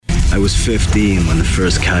I was 15 when the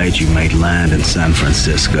first kaiju made land in San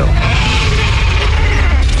Francisco.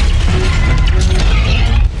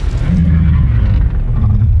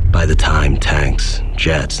 By the time tanks,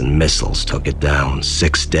 jets, and missiles took it down,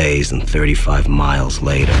 6 days and 35 miles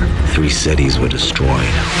later, 3 cities were destroyed.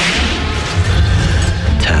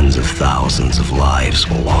 Tens of thousands of lives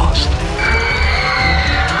were lost.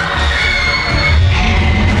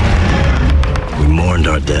 We mourned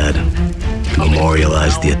our dead,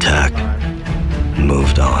 memorialized the attack, and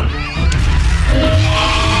moved on.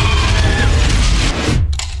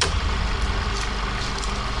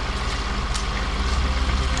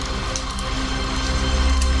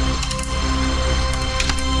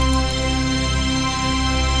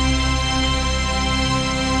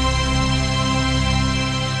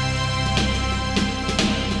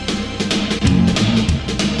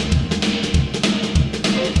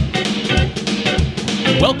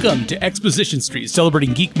 Welcome to Exposition Street,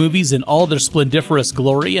 celebrating geek movies in all their splendiferous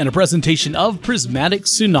glory and a presentation of Prismatic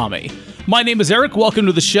Tsunami. My name is Eric. Welcome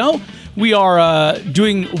to the show. We are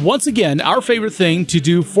doing, once again, our favorite thing to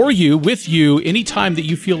do for you, with you, anytime that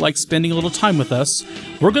you feel like spending a little time with us.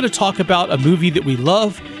 We're going to talk about a movie that we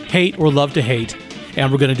love, hate, or love to hate,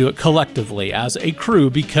 and we're going to do it collectively as a crew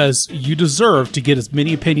because you deserve to get as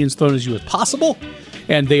many opinions thrown at you as possible.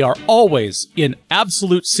 And they are always in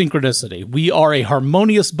absolute synchronicity. We are a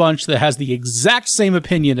harmonious bunch that has the exact same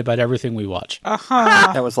opinion about everything we watch.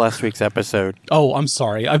 That was last week's episode. Oh, I'm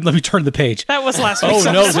sorry. Let me turn the page. That was last week's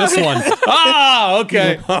episode. Oh, no, this one.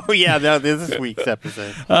 Okay. Oh, yeah, no, this is week's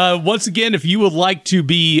episode. Once again, if you would like to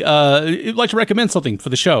recommend something for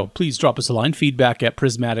the show, please drop us a line. Feedback at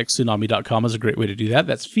prismatictsunami.com is a great way to do that.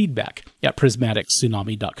 That's feedback at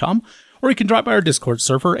prismatictsunami.com. Or you can drop by our Discord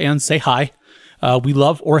server and say hi. We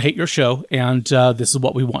love or hate your show, and this is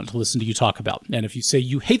what we want to listen to you talk about. And if you say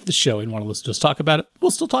you hate the show and want to listen to us talk about it, we'll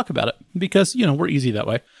still talk about it because, we're easy that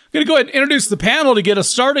way. I'm going to go ahead and introduce the panel to get us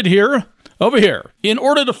started here. Over here. In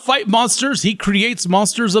order to fight monsters, he creates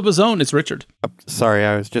monsters of his own. It's Richard. Sorry,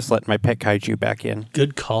 I was just letting my pet kaiju back in.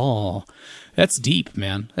 Good call. That's deep,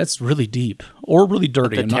 man. That's really deep. Or really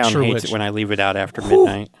dirty. I'm not sure which. The town hates it when I leave it out after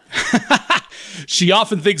midnight. She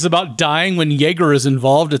often thinks about dying when Jaeger is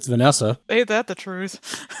involved. It's Vanessa. Ain't that the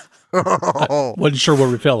truth? I wasn't sure where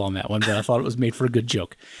we fell on that one, but I thought it was made for a good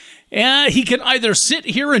joke. And he can either sit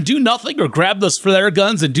here and do nothing or grab those flare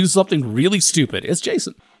guns and do something really stupid. It's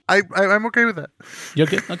Jason. I'm okay with that. You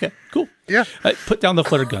okay? Okay, cool. Yeah. Put down the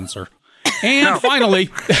flare gun, sir. And finally,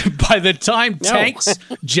 by the time tanks,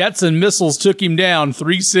 jets, and missiles took him down,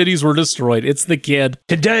 3 cities were destroyed. It's the kid.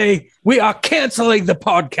 Today, we are canceling the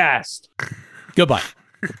podcast. Goodbye.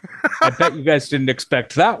 I bet you guys didn't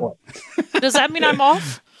expect that one. Does that mean I'm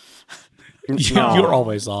off? You're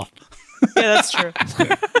always off. Yeah, that's true.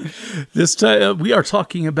 This time, we are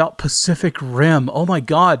talking about Pacific Rim. Oh my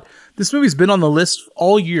God. This movie's been on the list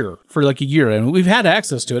all year, for like a year, and we've had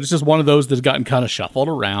access to it. It's just one of those that's gotten kind of shuffled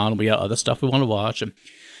around. We got other stuff we want to watch.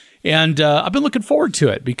 And I've been looking forward to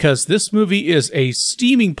it because this movie is a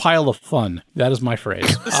steaming pile of fun. That is my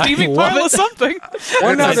phrase. A steaming pile of something.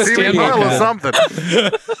 It's a steaming pile of something.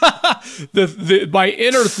 My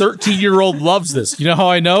inner 13-year-old loves this. You know how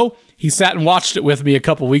I know? He sat and watched it with me a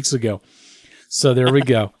couple weeks ago. So there we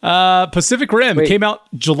go. Pacific Rim came out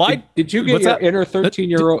July. Did you get your inner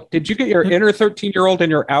 13-year-old? Did you get your inner 13-year-old and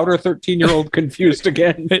your outer 13-year-old confused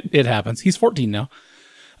again? It happens. He's 14 now.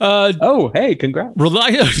 Hey, congrats.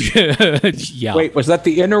 Yeah. Wait, was that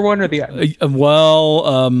the inner one or the outer?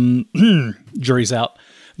 Jury's out.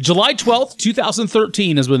 July 12th,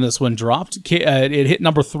 2013 is when this one dropped. It hit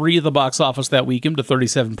number 3 of the box office that weekend to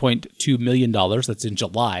 $37.2 million. That's in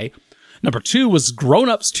July. Number 2 was Grown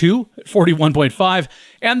Ups 2 at 41.5,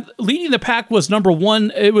 and leading the pack was number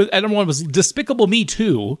 1. Number 1 was Despicable Me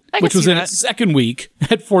 2, which was in its second week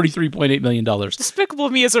at $43.8 million.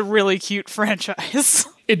 Despicable Me is a really cute franchise.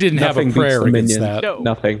 It didn't have a prayer against that. No.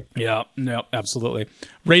 Nothing. Yeah, no, absolutely.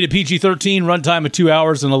 Rated PG-13, runtime of 2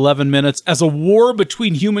 hours and 11 minutes. As a war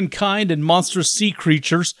between humankind and monstrous sea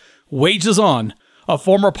creatures wages on, a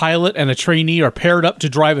former pilot and a trainee are paired up to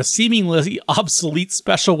drive a seemingly obsolete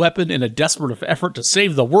special weapon in a desperate effort to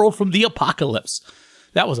save the world from the apocalypse.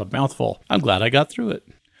 That was a mouthful. I'm glad I got through it.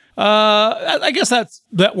 I guess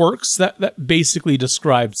that works. That basically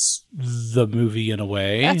describes the movie in a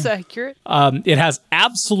way. That's accurate. It has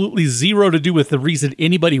absolutely zero to do with the reason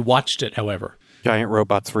anybody watched it, however. Giant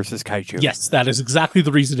robots versus kaiju. Yes, that is exactly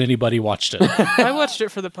the reason anybody watched it. I watched it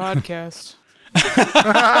for the podcast.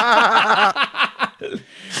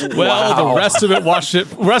 Well, the rest of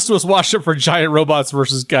us watched it for Giant Robots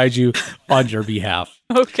versus Kaiju on your behalf.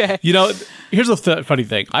 Okay. You know, here's a funny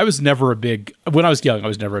thing. When I was young, I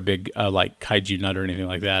was never a big like kaiju nut or anything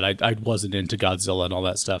like that. I wasn't into Godzilla and all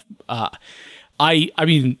that stuff. I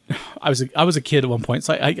mean, I was a kid at one point,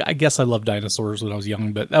 so I guess I loved dinosaurs when I was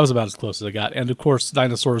young, but that was about as close as I got. And of course,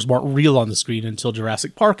 dinosaurs weren't real on the screen until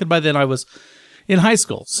Jurassic Park, and by then I was in high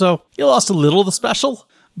school. So you lost a little of the special.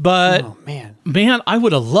 But man, I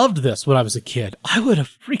would have loved this when I was a kid. I would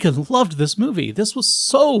have freaking loved this movie. This was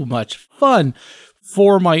so much fun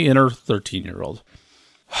for my inner 13-year-old.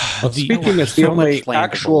 Well, speaking as the only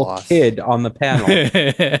actual kid on the panel,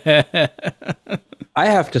 I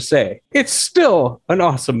have to say, it's still an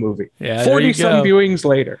awesome movie. Yeah, 40-some viewings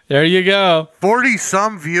later. There you go.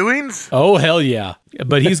 40-some viewings? Oh, hell yeah.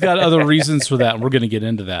 But he's got other reasons for that, and we're going to get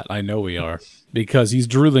into that. I know we are. Because he's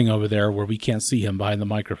drooling over there where we can't see him behind the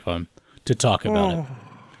microphone to talk about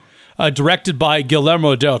it. Directed by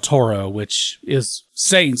Guillermo del Toro, which is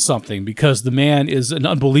saying something because the man is an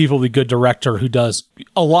unbelievably good director who does,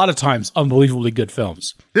 a lot of times, unbelievably good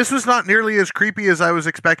films. This was not nearly as creepy as I was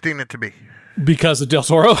expecting it to be. Because of del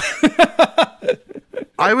Toro?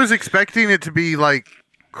 I was expecting it to be, like,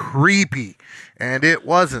 creepy, and it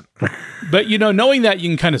wasn't. But, you know, knowing that, you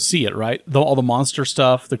can kind of see it, right? All the monster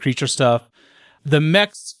stuff, the creature stuff. The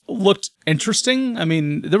mechs looked interesting. I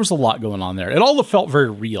mean, there was a lot going on there. It all felt very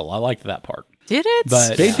real. I liked that part. Did it?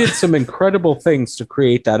 But they did some incredible things to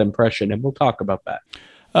create that impression, and we'll talk about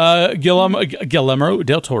that. Guillermo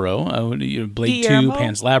del Toro, Blade 2,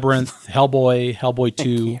 Pan's Labyrinth, Hellboy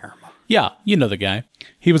 2. Yeah, you know the guy.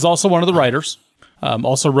 He was also one of the writers.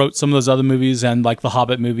 Also wrote some of those other movies and like the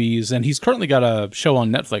Hobbit movies. And he's currently got a show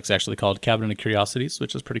on Netflix actually called Cabinet of Curiosities,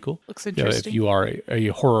 which is pretty cool. Looks interesting. If you are a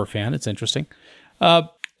horror fan, it's interesting.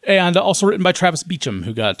 And also written by Travis Beacham,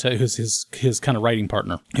 who got who's his kind of writing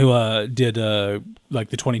partner, who did like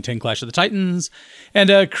the 2010 Clash of the Titans,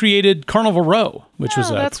 and created Carnival Row, which was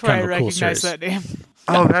that's kind where of a I cool series. recognize that name.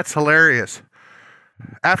 Oh, that's hilarious.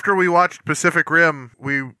 After we watched Pacific Rim,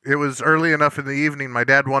 it was early enough in the evening. My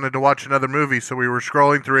dad wanted to watch another movie, so we were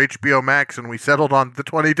scrolling through HBO Max, and we settled on the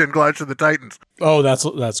 2010 Clash of the Titans. Oh,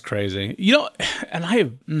 that's crazy. You know,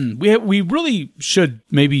 and we really should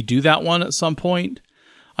maybe do that one at some point.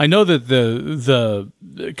 I know that the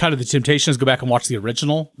kind of the temptation is go back and watch the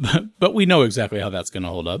original, but we know exactly how that's going to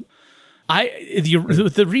hold up.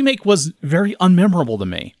 The remake was very unmemorable to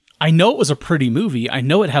me. I know it was a pretty movie. I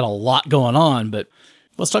know it had a lot going on, but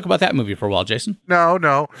let's talk about that movie for a while, Jason.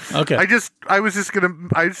 No. Okay. I was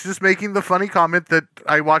just making the funny comment that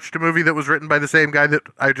I watched a movie that was written by the same guy that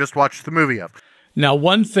I just watched the movie of. Now,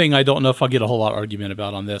 one thing I don't know if I'll get a whole lot of argument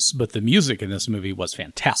about on this, but the music in this movie was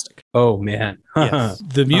fantastic. Oh, man. Yes.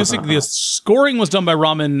 The music, the scoring was done by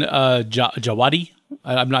Ramin Djawadi.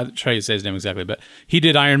 I'm not trying to say his name exactly, but he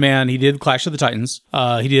did Iron Man. He did Clash of the Titans.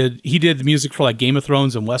 He did the music for like Game of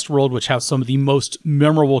Thrones and Westworld, which have some of the most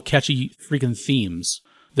memorable, catchy freaking themes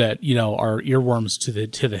that, you know, are earworms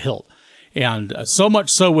to the hilt. And so much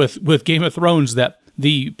so with Game of Thrones that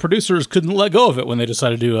the producers couldn't let go of it when they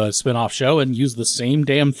decided to do a spin-off show and use the same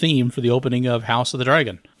damn theme for the opening of House of the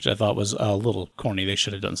Dragon, which I thought was a little corny. They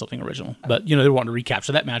should have done something original. But, you know, they wanted to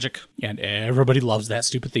recapture that magic, and everybody loves that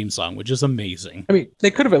stupid theme song, which is amazing. I mean, they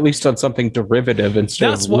could have at least done something derivative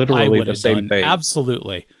instead of literally the same thing.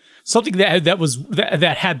 Absolutely. Something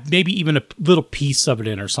that had maybe even a little piece of it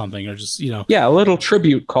in or something, or just, you know. Yeah, a little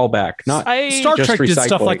tribute callback. Not Star Trek did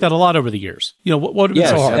stuff like that a lot over the years. You know, what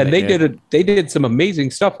yes, so and they did some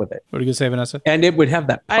amazing stuff with it. What are you going to say, Vanessa? And it would have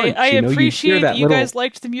that punch. I appreciate that you little... guys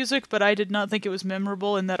liked the music, but I did not think it was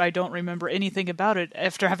memorable in that I don't remember anything about it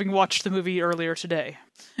after having watched the movie earlier today.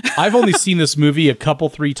 I've only seen this movie a couple,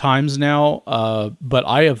 3 times now, but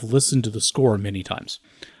I have listened to the score many times.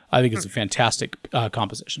 I think it's a fantastic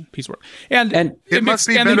composition, piece of work. And it must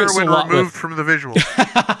be better when removed from the visual.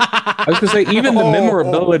 I was going to say, even the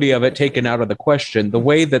memorability of it taken out of the question, the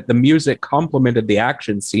way that the music complemented the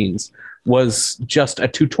action scenes was just a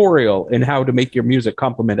tutorial in how to make your music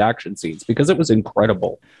complement action scenes, because it was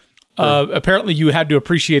incredible. Apparently you had to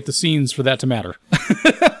appreciate the scenes for that to matter.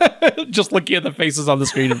 Just looking at the faces on the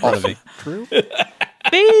screen in front of me. True.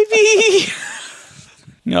 Baby!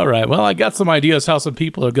 All right. Well, I got some ideas how some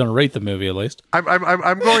people are going to rate the movie, at least. I'm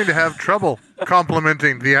going to have trouble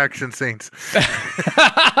complimenting the action scenes.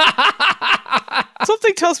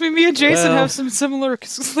 Something tells me and Jason have some similar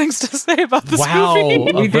things to say about this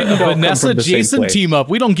movie. Wow. Vanessa, Jason team up.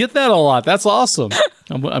 We don't get that a lot. That's awesome.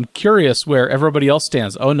 I'm curious where everybody else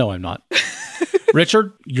stands. Oh, no, I'm not.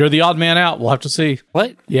 Richard, you're the odd man out. We'll have to see.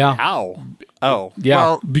 What? Yeah. How? Oh. Yeah,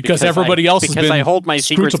 Well, because everybody else has because been I hold my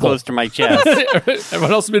secrets scrutable. close to my chest.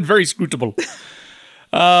 Everyone else has been very scrutable.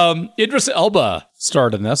 Idris Elba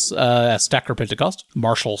starred in this as Stacker Pentecost,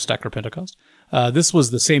 Marshall Stacker Pentecost. This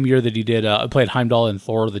was the same year that he did played Heimdall in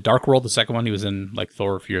Thor: The Dark World, the second one. He was in like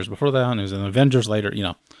Thor a few years before that, and he was in Avengers later. You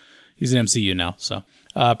know, he's in MCU now. So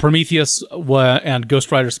Prometheus and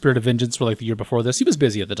Ghost Rider: Spirit of Vengeance were like the year before this. He was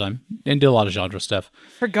busy at the time and did a lot of genre stuff.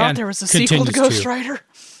 Forgot And there was a sequel to continues Ghost Rider.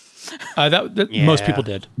 Most people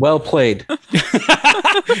did. Well played.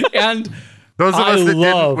 And Those of I us that didn't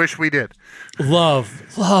love- wish we did. love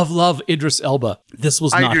Idris Elba. This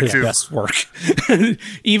was I not do his too. best work.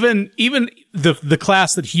 even the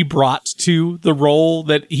class that he brought to the role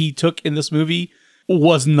that he took in this movie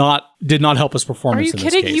did not help his performance. Are you in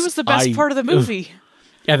kidding? This case. He was the best part of the movie.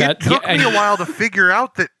 Yeah, It took me a while to figure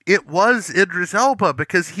out that it was Idris Elba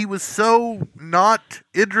because he was so not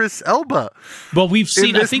Idris Elba. But we've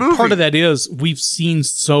seen. I this think movie. part of that is we've seen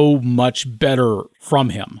so much better from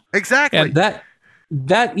him. Exactly. And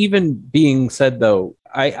That even being said, though,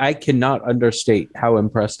 I cannot understate how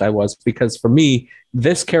impressed I was, because for me,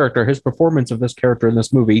 this character, his performance of this character in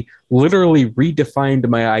this movie, literally redefined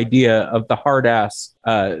my idea of the hard ass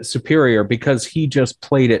superior, because he just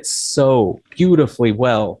played it so beautifully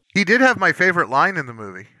well. He did have my favorite line in the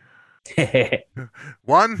movie.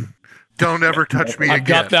 One, don't ever touch me I again.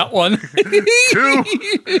 got that one. Two,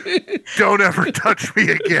 don't ever touch me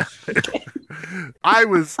again. I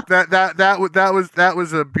was that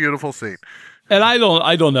was a beautiful scene. And I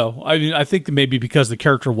don't know. I mean, I think that maybe because the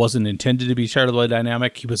character wasn't intended to be terribly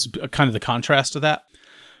dynamic, he was kind of the contrast to that.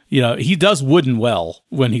 You know, he does wooden well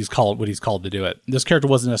when he's called to do it. This character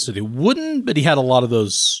wasn't necessarily wooden, but he had a lot of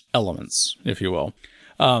those elements, if you will.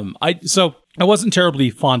 I wasn't terribly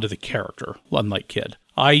fond of the character, unlike Kid.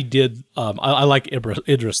 I did. I like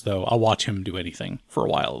Idris though. I'll watch him do anything for a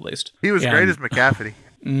while at least. He was And great as McCafferty.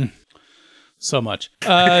 so much.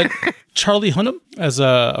 Charlie Hunnam as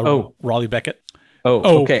Raleigh Beckett.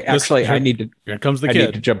 Oh, okay. this- Actually, here- I need to. Here comes the I kid.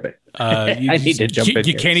 need to jump in. I need to jump in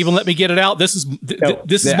You here. can't even let me get it out. This is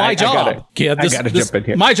this is my I job. gotta- Kid. I This, gotta this- jump in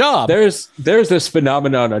here. My job. There's this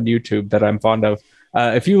phenomenon on YouTube that I'm fond of.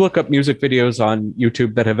 If you look up music videos on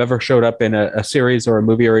YouTube that have ever showed up in a series or a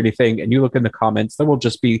movie or anything, and you look in the comments, there will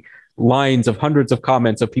just be lines of hundreds of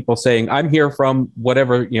comments of people saying, "I'm here from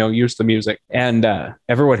whatever, use the music," and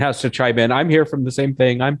everyone has to chime in. I'm here from the same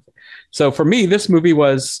thing. So for me, this movie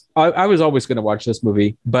was, I was always going to watch this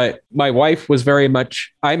movie, but my wife was very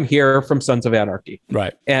much, I'm here from Sons of Anarchy.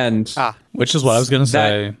 Right. And Which is what I was going to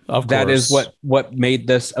say. Of course. that is what made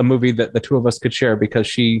this a movie that the two of us could share, because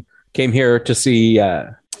she came here to see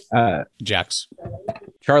Jax.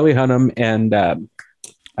 Charlie Hunnam and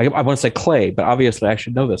I want to say Clay, but obviously I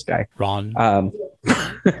should know this guy. Ron.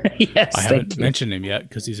 Yes, I haven't mentioned him yet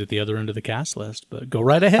because he's at the other end of the cast list, but go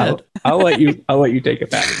right ahead. I'll let you take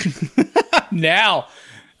it back. Now,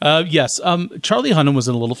 yes, Charlie Hunnam was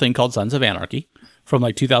in a little thing called Sons of Anarchy from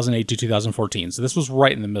like 2008 to 2014. So this was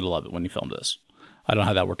right in the middle of it when he filmed this. I don't know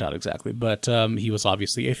how that worked out exactly, but he was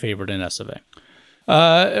obviously a favorite in SFA.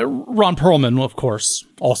 Ron Perlman, of course,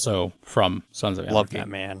 also from Sons of Anarchy. Love that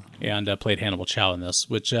man. And played Hannibal Chow in this,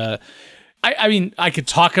 which I mean, I could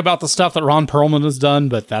talk about the stuff that Ron Perlman has done,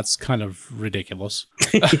 but that's kind of ridiculous.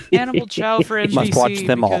 Hannibal Chow for NBC must watch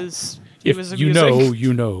them all. because he If was you amusing. know,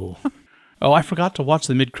 you know. Oh, I forgot to watch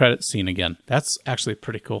the mid-credits scene again. That's actually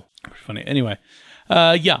pretty cool. Pretty funny. Anyway,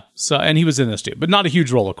 yeah. So, and he was in this too, but not a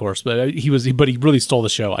huge role, of course. But he really stole the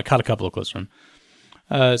show. I caught a couple of clips from him.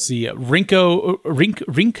 Let's see, Rinko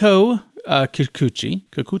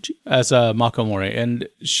Kikuchi as Mako Mori, and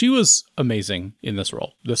she was amazing in this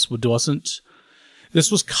role. This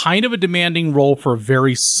was kind of a demanding role for a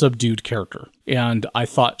very subdued character, and I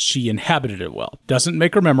thought she inhabited it well. Doesn't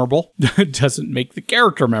make her memorable, doesn't make the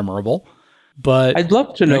character memorable, but I'd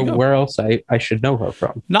love to There know you go. where else I should know her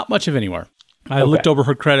from. not much of anywhere. I looked over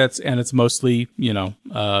her credits, and it's mostly,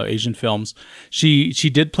 Asian films. She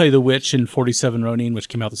did play the witch in 47 Ronin, which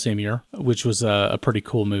came out the same year, which was a pretty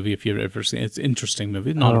cool movie if you've ever seen it. It's an interesting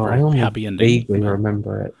movie, not a I very only happy ending. vaguely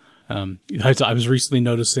remember it. I was recently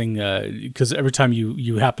noticing because every time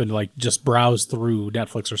you happen to like just browse through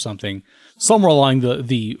Netflix or something, somewhere along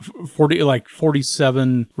the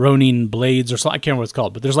 47 Ronin Blades or something, I can't remember what it's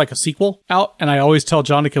called, but there's like a sequel out, and I always tell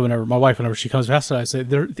Jonica whenever she comes past it, I say,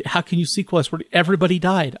 how can you sequel this? Everybody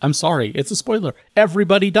died. I'm sorry, it's a spoiler.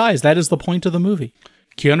 Everybody dies. That is the point of the movie,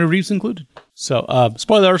 Keanu Reeves included. So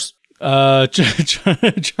spoilers.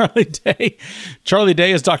 Charlie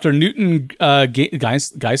Day is Dr. Newton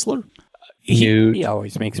Geisler. He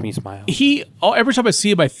always makes me smile. Every time I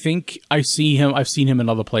see him, I think I've seen him in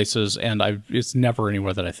other places, and it's never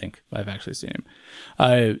anywhere that I think I've actually seen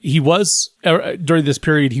him. He was, during this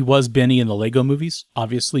period, he was Benny in the Lego movies.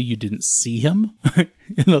 Obviously, you didn't see him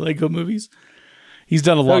in the Lego movies. He's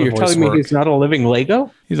done a lot of voice work. You're telling me he's not a living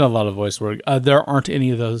Lego? He's done a lot of voice work. There aren't any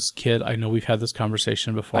of those, kid. I know we've had this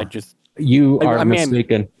conversation before. You are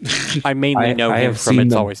mistaken. I mainly know him from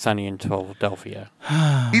It's Always Sunny in Philadelphia.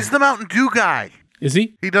 He's the Mountain Dew guy. Is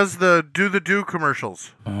he? He does the Do the Dew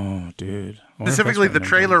commercials. Oh, dude. Specifically the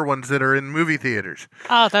trailer ones that are in movie theaters.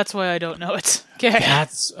 Ah, that's why I don't know it. Okay.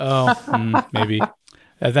 Maybe.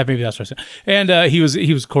 Maybe that's what I said. And he was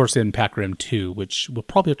of course in Pac Rim 2, which we'll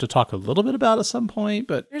probably have to talk a little bit about at some point.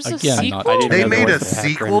 But there's again, a sequel? They made a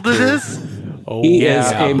sequel to this? Oh, he is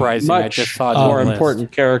a much more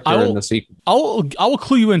important character in the sequel. I will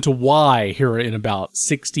clue you into why here in about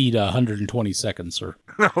 60 to 120 seconds, sir.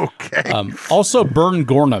 Okay. Also, Bern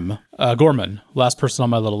Gorman, last person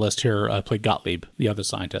on my little list here, played Gottlieb, the other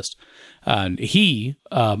scientist. And he,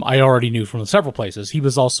 I already knew from several places. He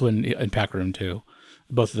was also in Pac Rim 2.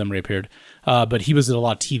 Both of them reappeared. But he was in a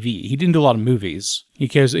lot of TV. He didn't do a lot of movies. He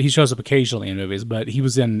shows up occasionally in movies, but he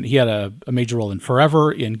had a major role in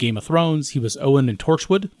Forever, in Game of Thrones. He was Owen in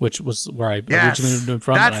Torchwood, which was where I originally knew him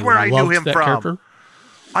from. That's where I knew him from. Character.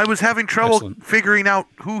 I was having trouble figuring out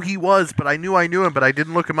who he was, but I knew him, but I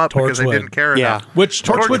didn't look him up because I didn't care enough. Which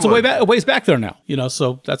Torchwood's a ways back there now,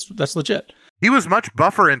 so that's legit. He was much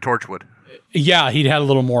buffer in Torchwood. Yeah, he'd had a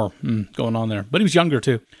little more going on there, but he was younger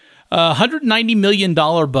too. $190 million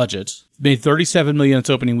budget, made $37 million its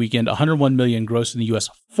opening weekend, $101 million gross in the U.S.,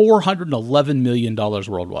 $411 million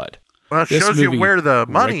worldwide. Well, it shows you where the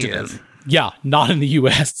money is. Yeah, not in the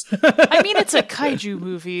U.S. I mean, it's a kaiju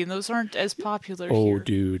movie, and those aren't as popular here. Oh,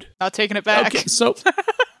 dude. Not taking it back. Okay, so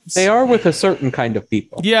they are with a certain kind of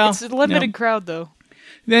people. Yeah. It's a limited crowd, though.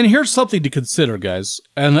 Then here's something to consider, guys.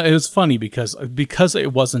 And it was funny because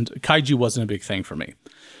kaiju wasn't a big thing for me.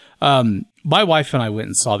 My wife and I went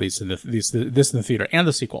and saw this in the theater and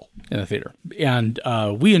the sequel in the theater, and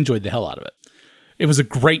we enjoyed the hell out of it. It was a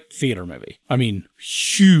great theater movie. I mean,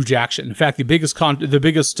 huge action. In fact, the biggest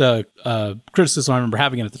criticism I remember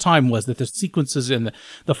having at the time was that the sequences in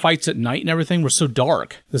the fights at night and everything were so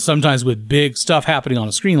dark that sometimes with big stuff happening on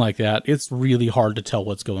a screen like that, it's really hard to tell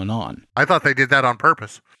what's going on. I thought they did that on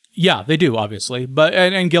purpose. Yeah, they do, obviously. But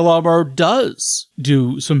and Guillermo does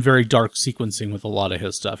do some very dark sequencing with a lot of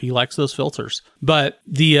his stuff. He likes those filters. But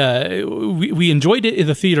we enjoyed it in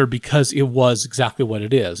the theater because it was exactly what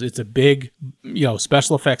it is. It's a big,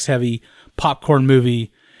 special effects heavy popcorn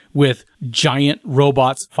movie with giant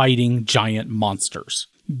robots fighting giant monsters.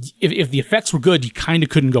 If the effects were good, you kind of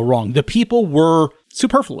couldn't go wrong. The people were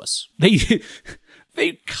superfluous.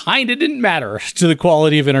 They kind of didn't matter to the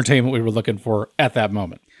quality of entertainment we were looking for at that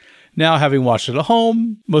moment. Now, having watched it at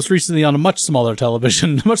home, most recently on a much smaller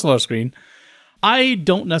television, much smaller screen, I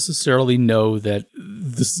don't necessarily know that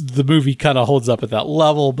the movie kind of holds up at that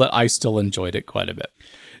level, but I still enjoyed it quite a bit.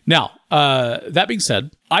 Now, that being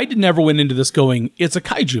said, I never went into this going, it's a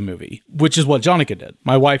kaiju movie, which is what Jonica did.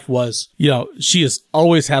 My wife was, she has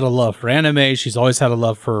always had a love for anime. She's always had a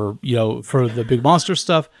love for, for the big monster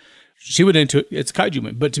stuff. She went into it, it's a kaiju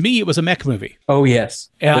movie. But to me, it was a mech movie. Oh, yes.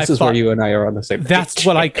 And this is where you and I are on the same page. That's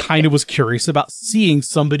what I kind of was curious about seeing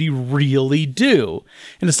somebody really do.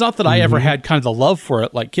 And it's not that I ever had kind of the love for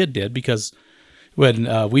it like Kid did, because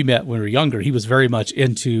when we met when we were younger, he was very much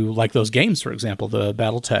into like those games, for example, the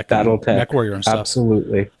Battletech, MechWarrior and stuff.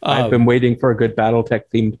 Absolutely. I've been waiting for a good Battletech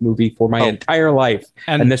themed movie for my entire life.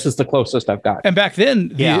 And this is the closest I've got. And back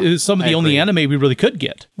then, some of the only anime we really could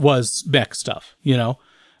get was mech stuff,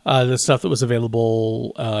 the stuff that was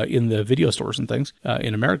available in the video stores and things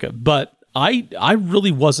in America. But I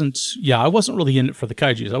really wasn't really in it for the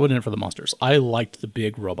kaijus. I wasn't in it for the monsters. I liked the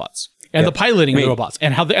big robots and the piloting of the robots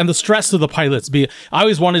and and the stress of the pilots. I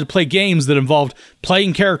always wanted to play games that involved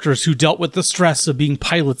playing characters who dealt with the stress of being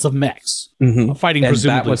pilots of mechs, fighting and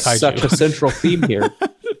presumably that was kaiju. Such a central theme here.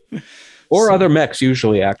 Or other mechs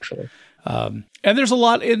usually, actually. And there's a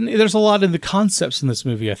lot in the concepts in this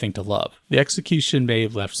movie, I think, to love. The execution may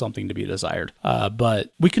have left something to be desired,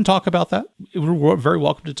 but we can talk about that. We're very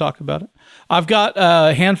welcome to talk about it. I've got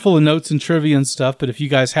a handful of notes and trivia and stuff, but if you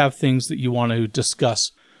guys have things that you want to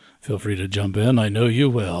discuss, feel free to jump in. I know you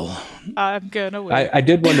will. I'm gonna wait. I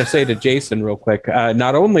did want to say to Jason real quick,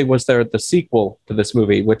 not only was there the sequel to this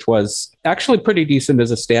movie, which was actually pretty decent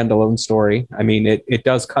as a standalone story. I mean, it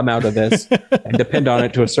does come out of this and depend on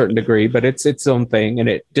it to a certain degree, but it's its own thing, and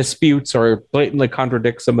it disputes or blatantly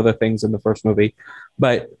contradicts some of the things in the first movie.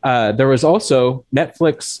 But there was also,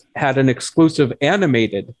 Netflix had an exclusive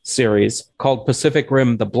animated series called Pacific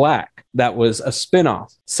Rim: The Black that was a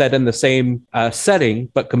spin-off set in the same setting,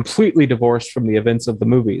 but completely divorced from the events of the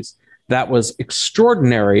movies. That was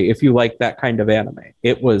extraordinary if you like that kind of anime.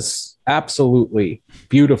 It was absolutely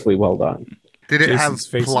beautifully well done. Did it Jason's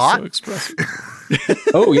have face plot? is so expressive.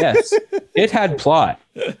 Oh, yes. It had plot.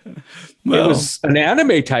 Well, It was an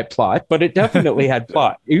anime type plot, but it definitely had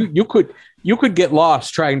plot. You could get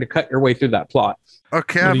lost trying to cut your way through that plot.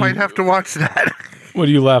 Okay, I might have to watch that. what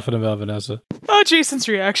are you laughing about, Vanessa? Oh, Jason's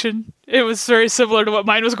reaction. It was very similar to what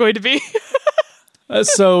mine was going to be.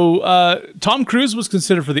 So Tom Cruise was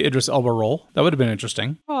considered for the Idris Elba role. That would have been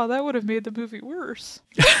interesting. Oh, that would have made the movie worse.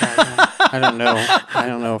 I don't know. I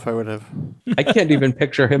don't know if I would have. I can't even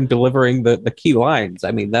picture him delivering the key lines.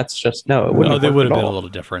 I mean, that's just, no, it wouldn't No, they work would have at been a all. little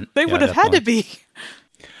different. They Yeah, would have had to definitely.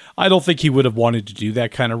 be. I don't think he would have wanted to do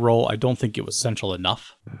that kind of role. I don't think it was central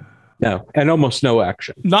enough. No, and almost no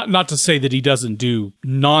action. Not to say that he doesn't do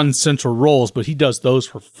non-central roles, but he does those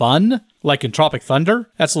for fun, like in Tropic Thunder.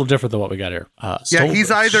 That's a little different than what we got here. Yeah, Stole he's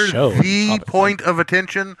the either show, the Tropic point Thunder. of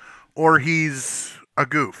attention or he's a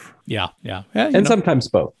goof. Yeah. You And know, sometimes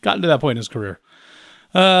both. gotten to that point in his career.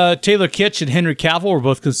 Taylor Kitsch and Henry Cavill were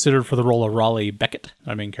both considered for the role of Raleigh Beckett,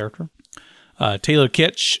 our main character. Taylor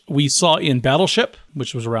Kitsch we saw in Battleship,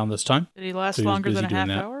 which was around this time. Did he last So he was longer than a busy doing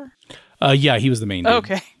half that. hour? Yeah, he was the main dude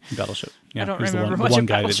Okay. in Battleship. Yeah, I don't he was remember the much one of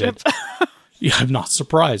guy that Battleship. did. Yeah, I'm not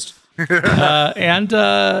surprised. And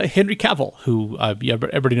Henry Cavill, who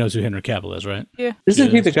everybody knows who Henry Cavill is, right? Yeah.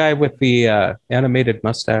 Isn't he the guy with the animated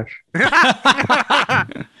mustache?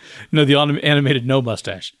 No, the animated no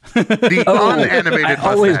mustache. The unanimated I mustache.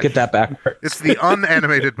 always get that backwards. It's the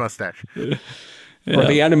unanimated mustache. Or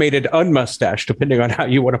the animated unmustache, depending on how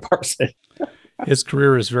you want to parse it. His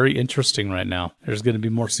career is very interesting right now. There's going to be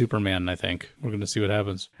more Superman, I think. We're going to see what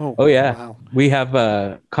happens. Oh, yeah. Wow. We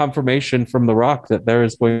have confirmation from The Rock that there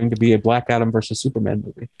is going to be a Black Adam versus Superman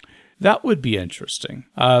movie. That would be interesting.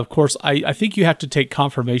 Of course, I think you have to take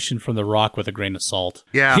confirmation from The Rock with a grain of salt.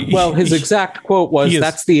 Yeah. Well, his exact quote was, He is-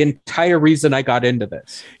 that's the entire reason I got into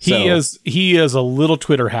this. He is a little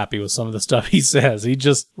Twitter happy with some of the stuff he says. He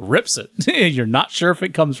just rips it. You're not sure if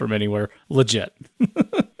it comes from anywhere. Legit.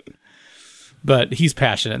 But he's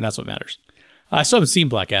passionate, and that's what matters. I still haven't seen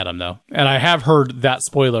Black Adam, though. And I have heard that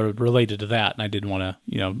spoiler related to that, and I didn't want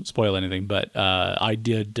to, spoil anything, but I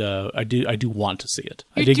do want to see it.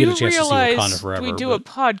 I did get a chance to see Wakanda Forever. We do a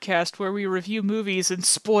podcast where we review movies and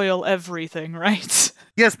spoil everything, right?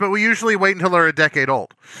 Yes, but we usually wait until they're a decade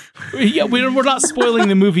old. Yeah, we're not spoiling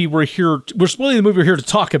the movie we're here. We're spoiling the movie we're here to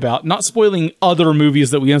talk about, not spoiling other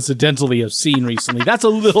movies that we incidentally have seen recently. That's a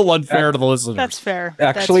little unfair to the listeners. That's fair.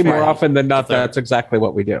 Actually, That's more fair. often than not, that's exactly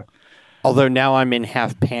what we do. Although now I'm in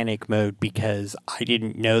half panic mode because I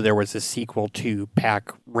didn't know there was a sequel to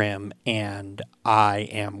Pac Rim, and I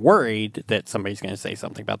am worried that somebody's going to say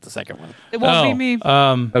something about the second one. It won't be me.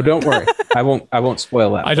 Oh, don't worry. I won't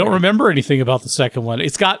spoil that. I don't remember anything about the second one.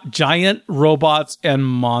 It's got giant robots and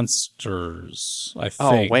monsters, I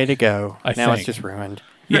Oh, think. way to go! I Now think. it's just ruined.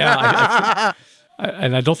 Yeah,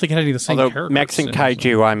 and I don't think it had any of the same Although characters. Mechs and in it.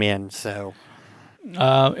 Kaiju, I'm in. So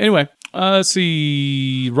Anyway, let's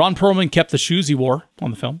see. Ron Perlman kept the shoes he wore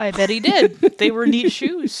on the film. I bet he did. They were neat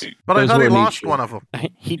shoes. But I Those thought he were neat lost shoes. one of them.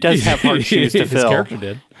 he does have hard shoes to His fill. character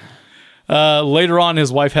did. Later on,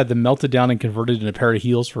 his wife had them melted down and converted into a pair of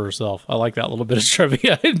heels for herself. I like that little bit of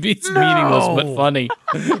trivia. It's meaningless but funny.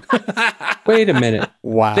 Wait a minute.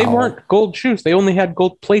 Wow, They weren't gold shoes. They only had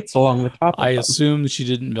gold plates along the top of I them. assume she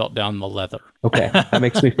didn't melt down the leather. Okay, that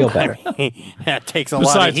makes me feel better. that takes a lot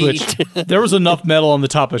of Besides heat. which, there was enough metal on the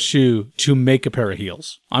top of a shoe to make a pair of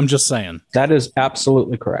heels. I'm just saying. That is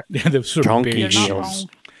absolutely correct. They were sort of Chunky big You're not heels.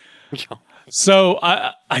 wrong. So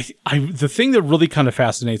the thing that really kind of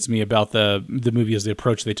fascinates me about the movie is the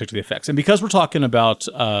approach they took to the effects. And because we're talking about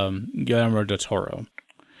Guillermo del Toro,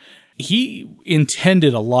 he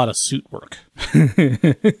intended a lot of suit work.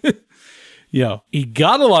 He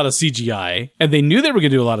got a lot of CGI, and they knew they were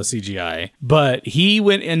going to do a lot of CGI, but he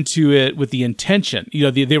went into it with the intention.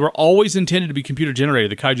 They were always intended to be computer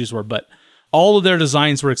generated, the kaijus were, but all of their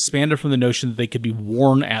designs were expanded from the notion that they could be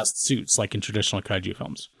worn as suits, like in traditional kaiju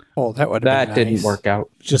films. Oh, that would That didn't work out.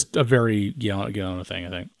 Just a very thing, I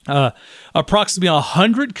think. Approximately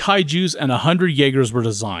 100 kaijus and 100 Jaegers were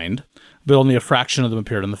designed, but only a fraction of them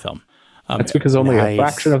appeared in the film. That's because only Nice. a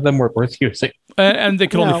fraction of them were worth using. And they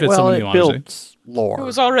could only fit some of the it nuances. builds lore. It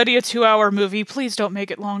was already a 2-hour movie. Please don't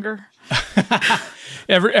make it longer.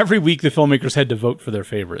 Every week, the filmmakers had to vote for their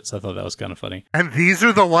favorites. I thought that was kind of funny. And these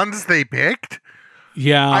are the ones they picked?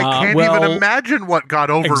 Yeah, I can't even imagine what got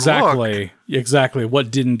overlooked. Exactly.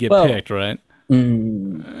 What didn't get Well, picked, right?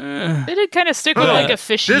 They did kind of stick with like a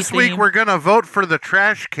fishy This week theme. we're going to vote for the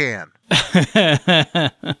trash can.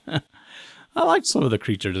 I liked some of the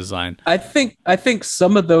creature design. I think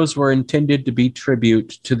some of those were intended to be tribute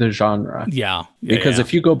to the genre. Yeah, Because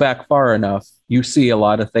if you go back far enough, you see a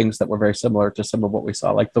lot of things that were very similar to some of what we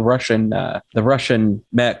saw. Like the Russian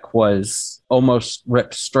mech was almost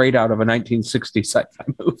ripped straight out of a 1960s sci-fi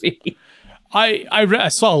movie. I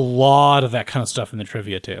saw a lot of that kind of stuff in the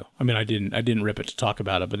trivia too. I mean, I didn't rip it to talk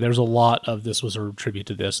about it, but there's a lot of this was a tribute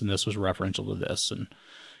to this, and this was referential to this, and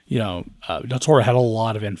Del Toro had a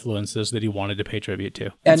lot of influences that he wanted to pay tribute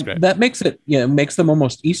to. That's And great. that makes it, makes them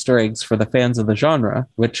almost Easter eggs for the fans of the genre,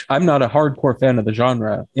 which I'm not a hardcore fan of the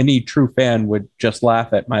genre. Any true fan would just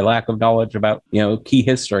laugh at my lack of knowledge about, key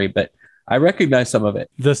history, but I recognize some of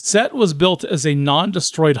it. The set was built as a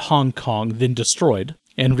non-destroyed Hong Kong, then destroyed,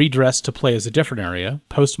 and redressed to play as a different area,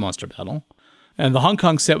 post-Monster Battle. And the Hong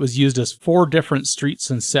Kong set was used as 4 different streets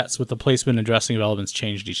and sets with the placement and dressing of elements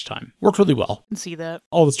changed each time. Worked really well. I can see that.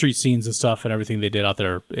 All the street scenes and stuff and everything they did out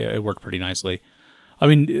there, it worked pretty nicely. I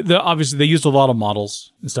mean, obviously they used a lot of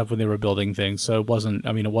models and stuff when they were building things, so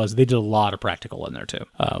they did a lot of practical in there too.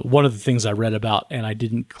 One of the things I read about, and I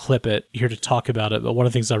didn't clip it here to talk about it, but one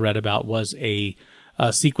of the things I read about was a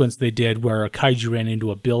sequence they did where a kaiju ran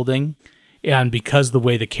into a building, and because the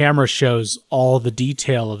way the camera shows all the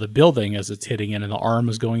detail of the building as it's hitting it and the arm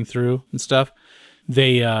is going through and stuff,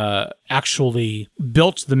 they actually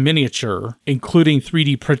built the miniature, including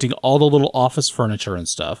 3D printing all the little office furniture and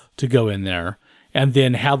stuff to go in there, and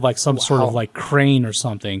then had like some sort of like crane or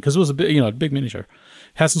something, because it was a big miniature.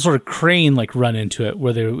 Had some sort of crane like run into it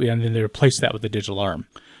and then they replaced that with the digital arm.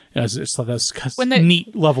 So that's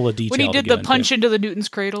neat level of detail. When he did the punch into the Newton's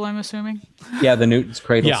cradle, I'm assuming. Yeah, the Newton's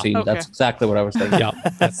cradle scene. Okay. That's exactly what I was thinking. Yeah,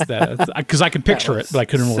 that's because I can picture it, but I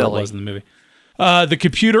couldn't remember what it was in the movie. The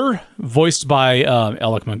computer, voiced by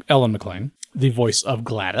Ellen McLean, the voice of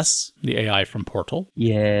Gladys, the AI from Portal.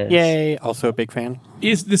 Yes. Yay! Also a big fan.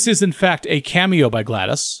 This is in fact a cameo by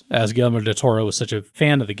Gladys, as Guillermo del Toro was such a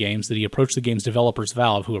fan of the games that he approached the game's developers,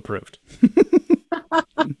 Valve, who approved.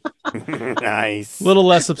 Nice. A little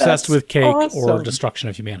less obsessed with cake or awesome. destruction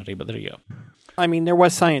of humanity, but there you go. I mean, there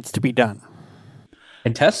was science to be done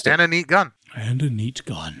And testing. And a neat gun. And a neat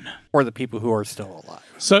gun. for the people who are still alive.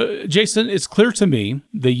 So, Jason, it's clear to me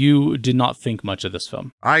that you did not think much of this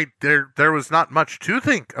film. There was not much to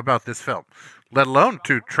think about this film, let alone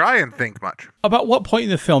to try and think much. About what point in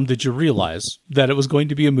the film did you realize that it was going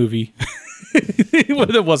to be a movie where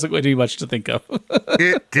there wasn't going to be much to think of?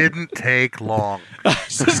 It didn't take long.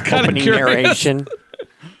 Just kind of Opening curious. narration.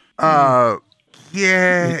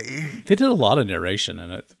 Yeah. They did a lot of narration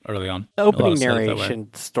in it early on. The A lot opening of stuff that way.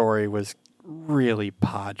 narration story was really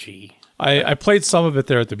podgy. I played some of it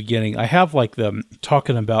there at the beginning. I have like them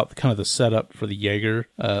talking about kind of the setup for the Jaeger.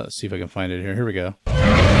 Let's see if I can find it here. Here we go.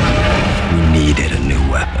 We needed a new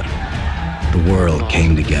weapon. The world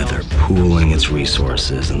came together, pooling its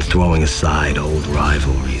resources and throwing aside old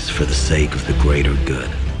rivalries for the sake of the greater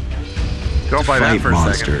good. Don't buy that Fight for a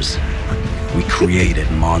second. monsters, we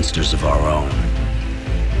created monsters of our own.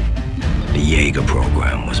 The Jaeger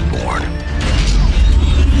program was born.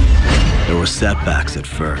 There were setbacks at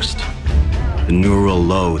first. The neural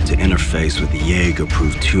load to interface with the Jaeger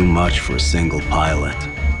proved too much for a single pilot.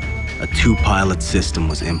 A 2-pilot system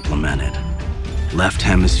was implemented. Left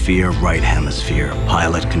hemisphere, right hemisphere,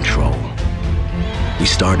 pilot control. We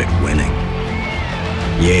started winning.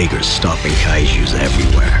 Jaegers stopping kaijus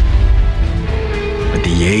everywhere. But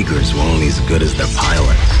the Jaegers were only as good as their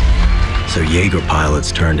pilots. So Jaeger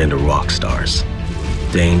pilots turned into rock stars.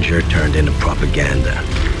 Danger turned into propaganda.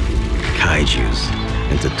 Kaijus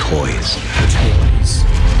into toys.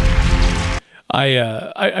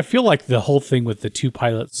 I feel like the whole thing with the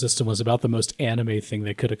 2-pilot system was about the most anime thing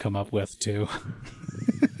they could have come up with too.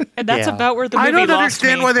 And that's Yeah. about where the movie I don't lost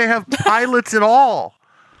understand me. why they have pilots at all.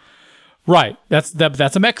 Right. That's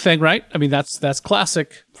a mech thing, right? I mean, that's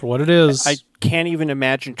classic for what it is. I can't even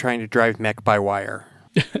imagine trying to drive mech by wire.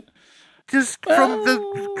 Just from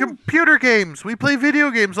the computer games. We play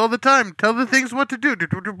video games all the time. Tell the things what to do.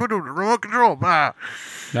 Remote control. Ah.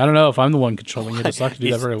 I don't know if I'm the one controlling it. It's not to do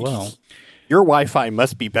that very well. Your Wi-Fi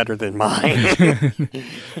must be better than mine.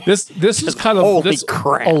 This is kind of holy this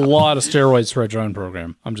crap. a lot of steroids for a drone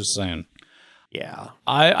program. I'm just saying. Yeah.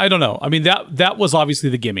 I don't know. I mean, that was obviously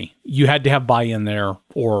the gimme. You had to have buy-in there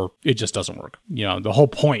or it just doesn't work. You know, the whole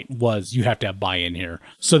point was you have to have buy-in here.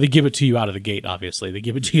 So they give it to you out of the gate, obviously. They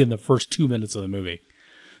give it to you in the first 2 minutes of the movie.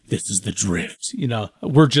 This is the drift. You know,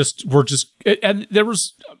 we're just, and there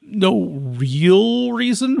was no real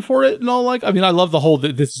reason for it and all. Like, I mean, I love the whole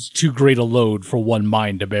that this is too great a load for one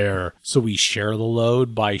mind to bear. So we share the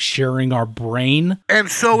load by sharing our brain. And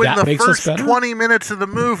so in That the makes us first better? 20 minutes of the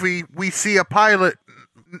movie, we see a pilot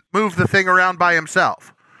move the thing around by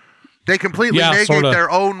himself. They completely Yeah, negate sorta. their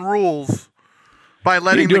own rules by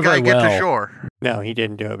letting do the it guy very get to well. shore. No, he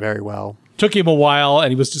didn't do it very well. Took him a while and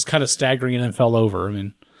he was just kind of staggering and then fell over. I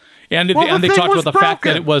mean, and Well, and the they thing talked was about the fact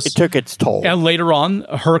that broken. it was. It took its toll. And later on,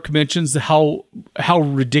 Herc mentions how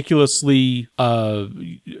ridiculously,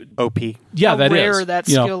 OP. yeah, How that is. rare that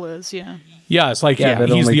You know, skill is, yeah. yeah, it's like that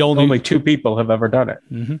he's the only. 2 people have ever done it.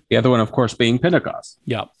 The other one, of course, being Pentecost.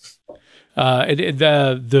 Yeah.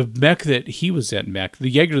 The mech that he was in, the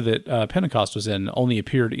Jaeger that Pentecost was in, only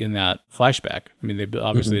appeared in that flashback. I mean, they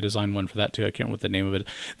obviously designed one for that too. I can't remember what the name of it.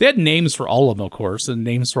 They had names for all of them, of course, and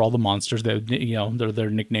names for all the monsters. They, you know, their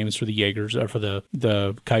nicknames for the Jaegers or for the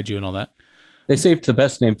kaiju and all that. They saved the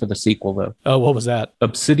best name for the sequel, though. Oh, what was that?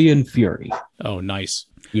 Obsidian Fury. Oh, nice.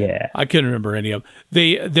 Yeah. I couldn't remember any of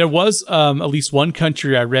them. There was at least one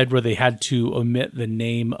country I read where they had to omit the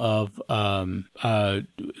name of what's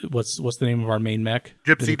the name of our main mech?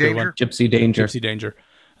 The Gypsy nuclear Danger? one? Gypsy Danger. Gypsy Danger.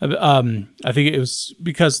 I think it was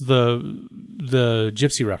because the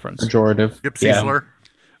gypsy reference. Pejorative. Gypsy Yeah. slur.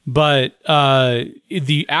 But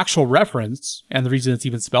the actual reference, and the reason it's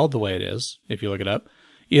even spelled the way it is, if you look it up,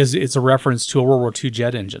 is it's a reference to a World War II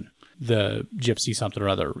jet engine, the Gypsy something or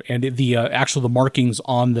other. And the markings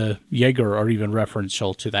on the Jaeger are even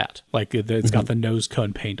referential to that. Like it's got the nose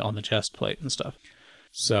cone paint on the chest plate and stuff.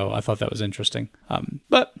 So I thought that was interesting.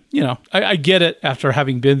 But, you know, I get it after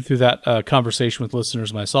having been through that conversation with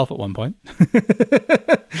listeners myself at one point.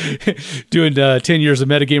 Doing 10 years of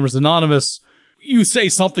Metagamers Anonymous, you say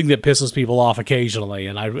something that pisses people off occasionally,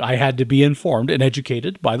 and I had to be informed and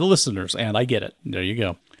educated by the listeners, and I get it. There you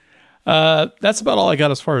go. That's about all I got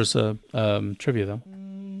as far as trivia, though.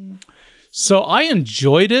 So I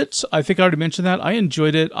enjoyed it. I think I already mentioned that. I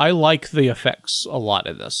enjoyed it. I like the effects a lot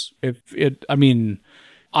in this. But here's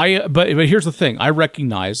the thing. I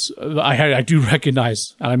do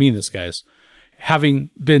recognize, and I mean this, guys, having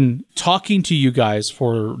been talking to you guys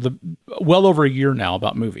for well over a year now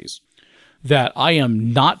about movies, that I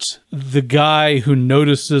am not the guy who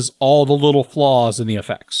notices all the little flaws in the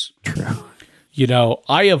effects. True. You know,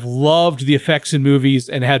 I have loved the effects in movies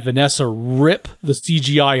and had Vanessa rip the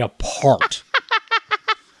CGI apart.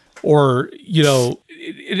 Or, you know,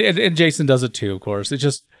 and Jason does it too, of course. It's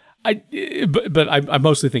just, I'm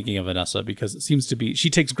mostly thinking of Vanessa because it seems to be, she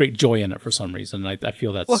takes great joy in it for some reason. And I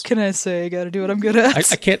feel that's... What can I say? I gotta do what I'm good at. I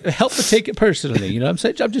can't help but take it personally. You know what I'm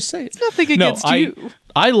saying? I'm just saying. Nothing against you.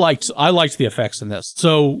 I liked the effects in this.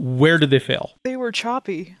 So where did they fail? They were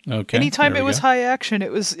choppy. Okay. Anytime there it we was go. high action,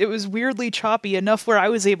 it was weirdly choppy enough where I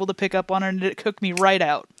was able to pick up on it and it cooked me right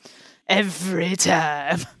out. Every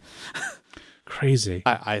time. Crazy.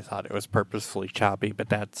 I thought it was purposefully choppy, but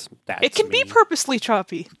that's It can be me. purposely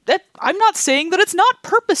choppy. I'm not saying that it's not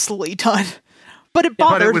purposely done, but it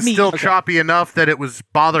bothered But it was me. still choppy enough that it was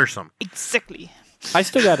bothersome. Exactly. I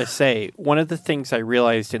still got to say, one of the things I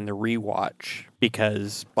realized in the rewatch,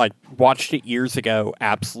 because I watched it years ago,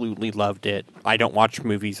 absolutely loved it. I don't watch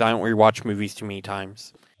movies. I don't rewatch movies too many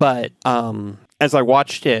times. But as I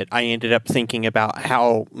watched it, I ended up thinking about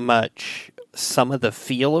how much some of the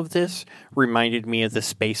feel of this reminded me of the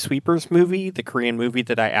Space Sweepers movie, the Korean movie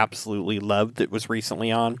that I absolutely loved that was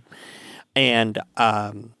recently on. And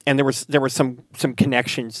there were some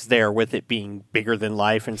connections there with it being bigger than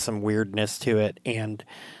life and some weirdness to it. And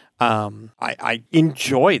I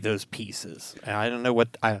enjoy those pieces. And I don't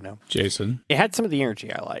know. Jason, It had some of the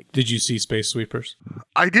energy I liked. did you see Space Sweepers?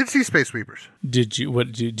 I did see Space Sweepers. Did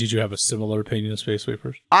you have a similar opinion of Space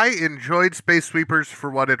Sweepers? I enjoyed Space Sweepers for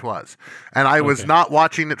what it was. And I was Okay. not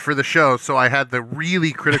watching it for the show, so I had the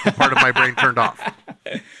really critical part of my brain turned off.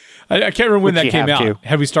 I can't remember when Which that you came have out. to.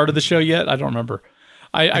 Have we started the show yet? I don't remember.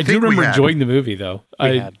 I do think we remember had. enjoying the movie though.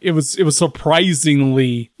 had. It was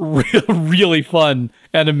surprisingly really fun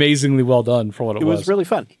and amazingly well done for what it It was. was really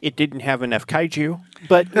fun. It didn't have enough kaiju,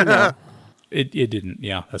 but you know, It didn't.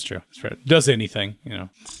 Yeah, that's true. That's right. Does anything, you know?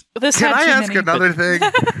 This Can had I too ask many. another thing?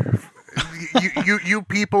 you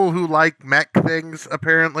people who like mech things,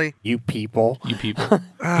 apparently. you people. You people.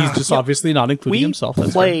 He's just obviously not including We himself. That's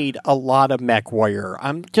right. played a lot of Mech Warrior.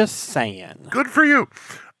 I'm just saying. Good for you.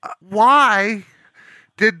 Why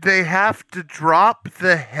did they have to drop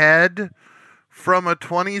the head from a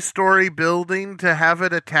 20-story building to have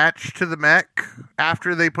it attached to the mech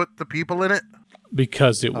after they put the people in it?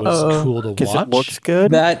 Because it was cool to watch. Because it looks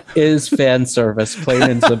good. That is fan service, plain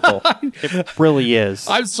and simple. It really is.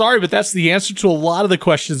 I'm sorry, but that's the answer to a lot of the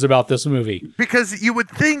questions about this movie. Because you would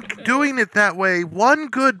think doing it that way, one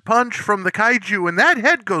good punch from the kaiju and that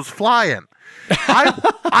head goes flying.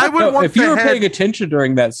 I would No, want if you the were head. paying attention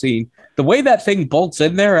during that scene, the way that thing bolts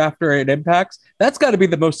in there after it impacts, that's got to be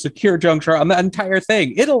the most secure juncture on the entire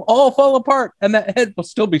thing. It'll all fall apart, and that head will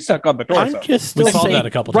still be stuck on the torso. I'm just We still saw saying, that a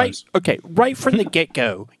couple right, times. Okay, right from the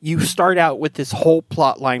get-go, you start out with this whole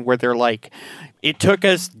plot line where they're like, it took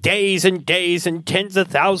us days and days and tens of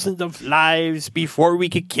thousands of lives before we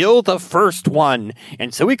could kill the first one.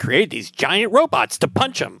 And so we created these giant robots to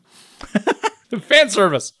punch them. Fan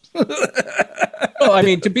service. Well, I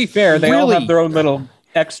mean, to be fair, they all Really? have their own little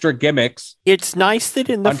extra gimmicks. It's nice that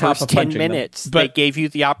in the On top first of 10 punching them. minutes, they But- gave you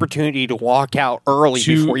the opportunity to walk out early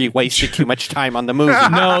To- before you wasted too much time on the movie.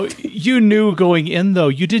 No, you knew going in, though.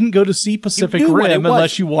 You didn't go to see Pacific knew what it Rim was,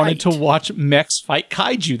 unless you wanted right. to watch mechs fight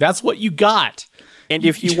kaiju. That's what you got. And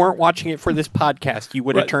if you weren't watching it for this podcast, you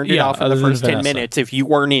would have Right, turned it yeah, off in other the than first 10 Vanessa. minutes if you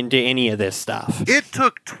weren't into any of this stuff. It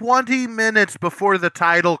took 20 minutes before the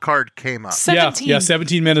title card came up. 17. Yeah,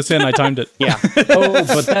 17 minutes in, I timed it. Yeah. Oh,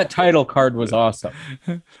 but that title card was awesome.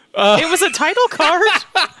 It was a title card.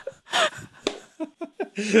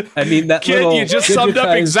 I mean, that Kid, little you just summed up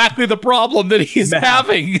digitized- exactly the problem that he's Map.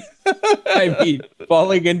 having. I mean,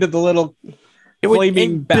 falling into the little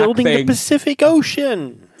flaming and back building thing. the Pacific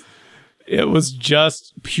Ocean. It was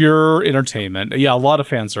just pure entertainment. Yeah, a lot of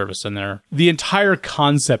fan service in there. The entire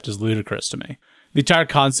concept is ludicrous to me. The entire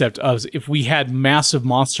concept of if we had massive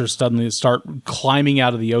monsters suddenly start climbing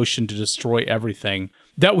out of the ocean to destroy everything,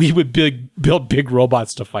 that we would build big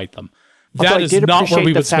robots to fight them. Although I That is did not where appreciate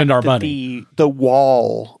we the would spend fact our that money. The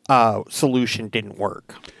wall solution didn't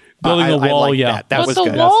work. Building a wall, liked yeah. that. That But was the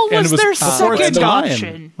good. wall And was it was their before second the lion,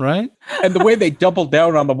 option. right? And the way they doubled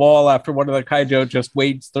down on the wall after one of the kaiju just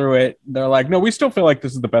wades through it, they're like, no, we still feel like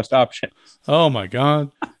this is the best option. Oh my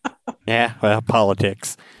god. Yeah, well,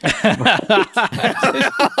 politics. Okay.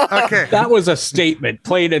 That was a statement,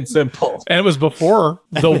 plain and simple. And it was before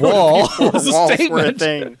the wall was a Walls were a statement.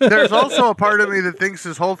 thing. There's also a part of me that thinks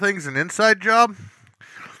this whole thing's an inside job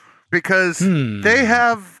because they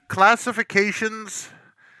have classifications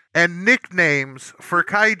and nicknames for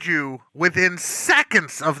kaiju within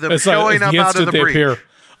seconds of them It's like showing up the out instant of the they breach. appear.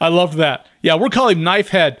 I loved that. Yeah, we're calling him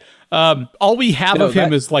Knifehead. All we have No, of him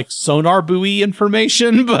that- is like sonar buoy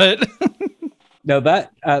information, but No,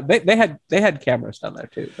 that they had cameras down there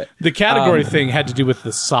too. But the category thing had to do with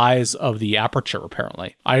the size of the aperture.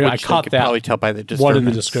 Apparently, I Which caught they could that probably tell by the one of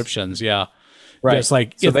the disturbance. descriptions. Yeah, right, It's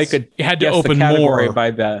like so they it's- could it had to guess open the category more.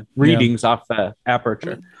 by the readings off the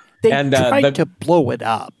aperture. They And, tried to blow it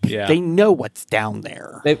up. Yeah. They know what's down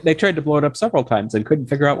there. They tried to blow it up several times and couldn't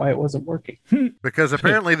figure out why it wasn't working. Because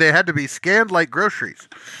apparently they had to be scanned like groceries.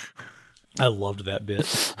 I loved that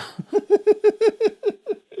bit.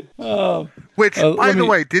 Which, by let the me-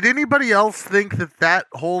 way, did anybody else think that that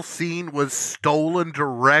whole scene was stolen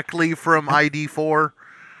directly from ID4?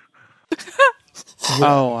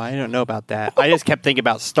 Oh, I don't know about that. I just kept thinking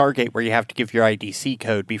about Stargate, where you have to give your IDC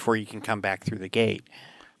code before you can come back through the gate.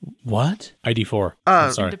 What? ID4.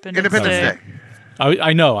 I'm sorry. Independence Day. Day.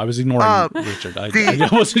 I know. I was ignoring Richard. I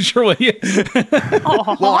wasn't sure what you.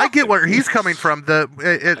 Well, I get where he's coming from.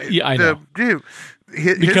 Yeah, I know. Dude,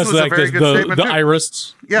 his Because was a like very good the statement too.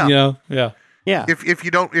 iris. Yeah. Yeah. Yeah, If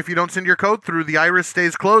you don't send your code through, the iris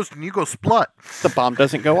stays closed and you go splut. the bomb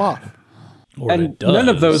doesn't go off. Or And it does. none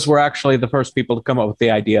of those were actually the first people to come up with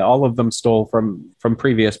the idea. All of them stole from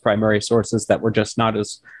previous primary sources that were just not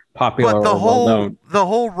as popular But or the well known.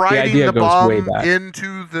 whole riding idea the goes way bomb back.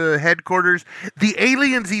 into the headquarters, the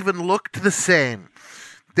aliens even looked the same.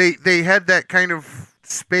 They had that kind of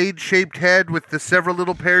spade-shaped head with the several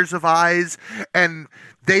little pairs of eyes, and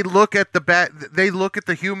they look at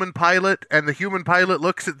the human pilot, and the human pilot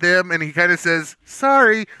looks at them, and he kind of says,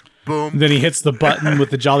 "Sorry." Boom. Then he hits the button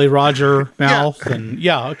with the Jolly Roger mouth, and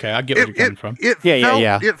okay, I get where you're coming from.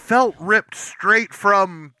 It felt ripped straight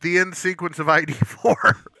from the end sequence of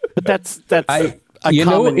ID4. But that's a You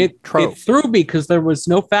know, common it trope. threw me because there was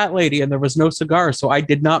no fat lady and there was no cigar, so I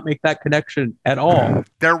did not make that connection at all.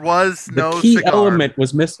 There was The no key cigar. element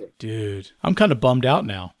was missing. Dude, I'm kind of bummed out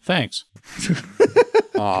now. Thanks.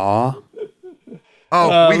 Aw.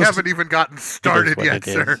 Oh, we let's- haven't even gotten started what yet, it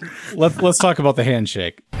is. sir. Let's talk about the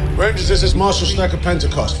handshake. Rangers, this is Marshall Stack of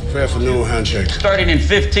Pentecost. Prepare for noon handshake. Starting in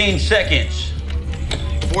 15 seconds.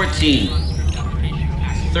 14,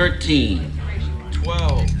 13,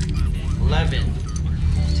 12, 11,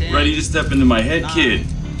 10, Ready to step into my head, kid?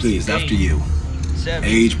 Please, after you.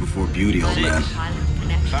 Age before beauty, old man.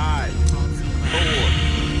 5,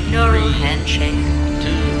 4, Neural handshake.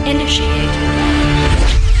 Initiate.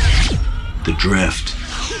 The Drift.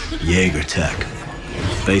 Jaeger tech.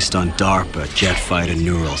 Based on DARPA jet fighter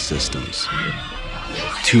neural systems.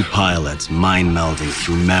 2 pilots mind melding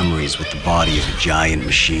through memories with the body of a giant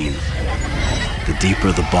machine. The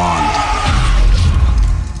deeper the bond,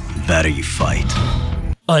 the better you fight.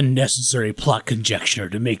 Unnecessary plot conjecture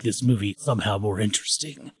to make this movie somehow more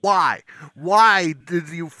interesting. Why? Why did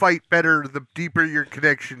you fight better the deeper your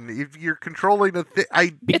connection? If you're controlling a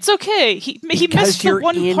thing, It's okay. He missed the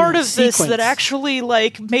one part of this that actually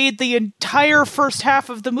made the entire first half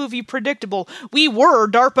of the movie predictable. We were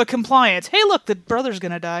DARPA compliant. Hey, look, the brother's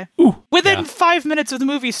gonna die. Within 5 minutes of the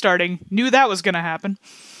movie starting, knew that was gonna happen.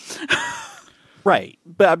 Right.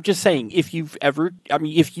 But I'm just saying, if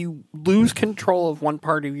you lose control of one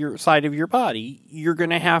part of your side of your body, you're going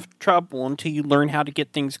to have trouble until you learn how to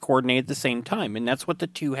get things coordinated at the same time. And that's what the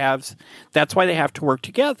two halves, that's why they have to work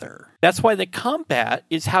together. That's why the combat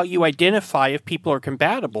is how you identify if people are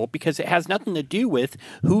compatible, because it has nothing to do with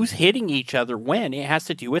who's hitting each other when. It has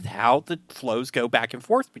to do with how the flows go back and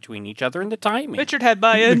forth between each other and the timing. Richard had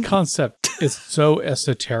buy-in. The concept is so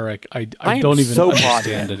esoteric. I don't even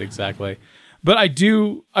understand it exactly. But I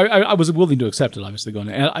do. I was willing to accept it, obviously, going.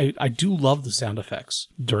 And I do love the sound effects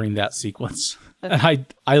during that sequence. And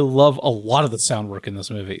I love a lot of the sound work in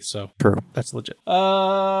this movie. So true, that's legit.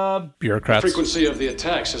 Bureaucrats. The frequency of the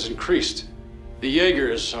attacks has increased. The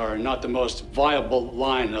Jaegers are not the most viable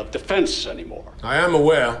line of defense anymore. I am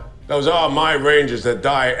aware. Those are my Rangers that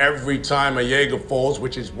die every time a Jaeger falls,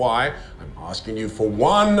 which is why I'm asking you for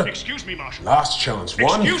one. Excuse me, Marshal. Last chance,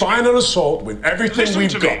 one final assault with everything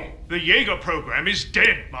we've got. The Jaeger program is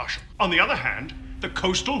dead, Marshal. On the other hand, the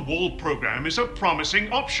Coastal Wall program is a promising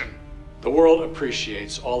option. The world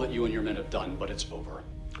appreciates all that you and your men have done, but it's over.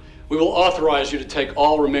 We will authorize you to take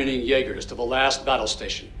all remaining Jaegers to the last battle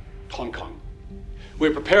station, Hong Kong. We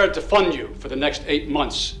are prepared to fund you for the next 8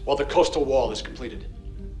 months while the Coastal Wall is completed.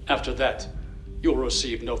 After that, you will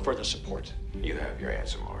receive no further support. You have your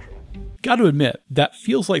answer, Marshal. Got to admit, that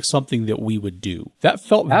feels like something that we would do. That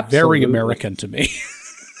felt very American to me.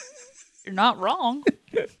 You're not wrong.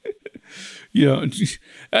 Even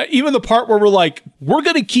the part where we're like, we're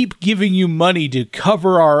going to keep giving you money to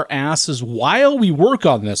cover our asses while we work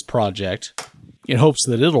on this project in hopes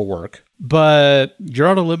that it'll work. But you're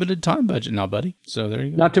on a limited time budget now, buddy. So there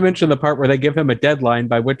you go. Not to mention the part where they give him a deadline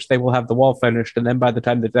by which they will have the wall finished. And then by the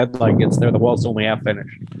time the deadline gets there, the wall's only half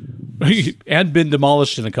finished. And been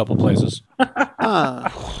demolished in a couple places.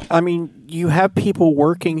 You have people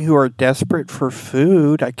working who are desperate for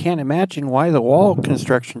food. I can't imagine why the wall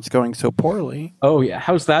construction's going so poorly. Oh, yeah.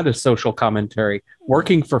 How's that a social commentary?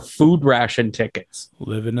 Working for food ration tickets.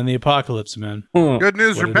 Living in the apocalypse, man. Good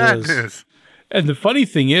news or bad news? And the funny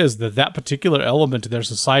thing is that particular element of their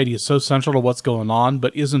society is so central to what's going on,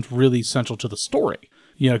 but isn't really central to the story.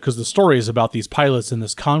 Because the story is about these pilots in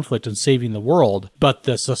this conflict and saving the world, but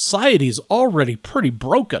the society's already pretty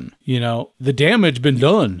broken. The damage been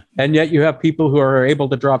done. And yet you have people who are able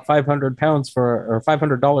to drop $500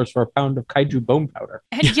 for a pound of kaiju bone powder.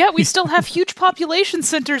 And yet we still have huge population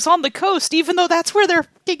centers on the coast, even though that's where they're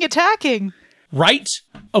attacking. Right?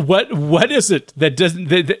 What is it that doesn't?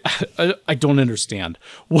 I don't understand.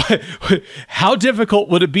 How difficult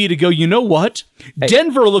would it be to go? You know what? Hey.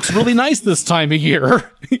 Denver looks really nice this time of year.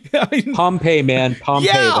 Pompeii, man, Pompeii.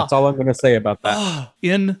 Yeah. That's all I'm going to say about that.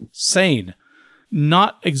 Insane.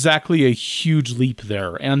 Not exactly a huge leap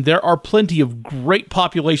there, and there are plenty of great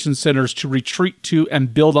population centers to retreat to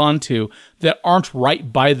and build onto that aren't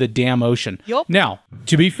right by the damn ocean. Yep. Now,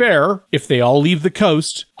 to be fair, if they all leave the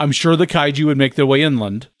coast, I'm sure the kaiju would make their way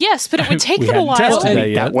inland. Yes, but it would take them a while.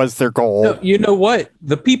 That was their goal. No, you know what?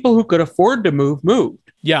 The people who could afford to moved.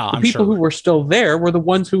 Yeah, the people who were still there were the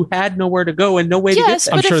ones who had nowhere to go and no way to get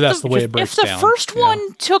there. I'm sure that's the way it breaks down. If the first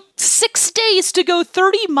one took 6 days to go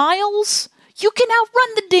 30 miles... you can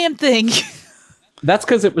outrun the damn thing. That's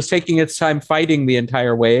because it was taking its time fighting the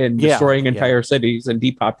entire way and destroying entire cities and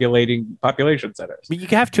depopulating population centers. But you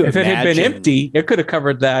have to if it had been empty, it could have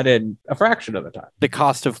covered that in a fraction of the time. The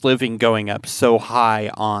cost of living going up so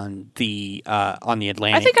high on the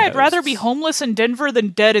Atlantic. I think I'd rather be homeless in Denver than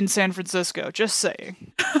dead in San Francisco. Just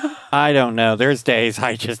saying. I don't know. There's days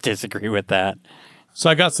I just disagree with that. So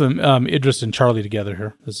I got some Idris and Charlie together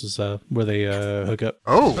here. This is where they hook up.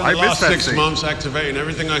 Oh, I missed that. 6 months activating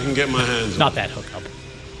everything I can get my hands on. Not that hookup.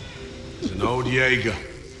 It's an old Jaeger.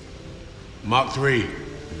 Mark III. You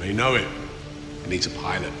may know it. It needs a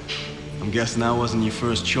pilot. I'm guessing that wasn't your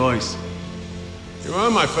first choice. You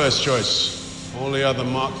are my first choice. All the other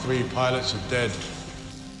Mark III pilots are dead.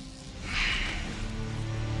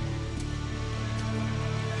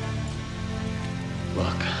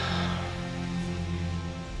 Look,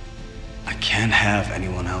 I can't have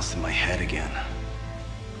anyone else in my head again.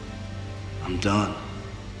 I'm done.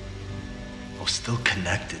 I was still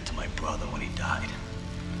connected to my brother when he died.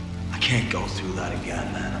 I can't go through that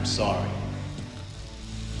again, man. I'm sorry.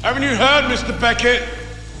 Haven't you heard, Mr. Beckett?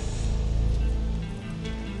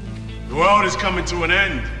 The world is coming to an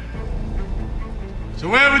end. So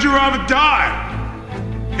where would you rather die?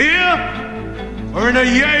 Here? Or in a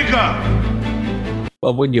Jaeger?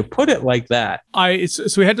 Well, when you put it like that,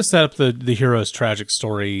 so we had to set up the hero's tragic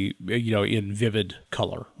story, in vivid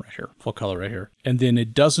color right here, full color right here, and then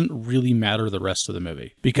it doesn't really matter the rest of the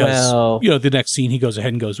movie because the next scene he goes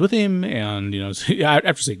ahead and goes with him, and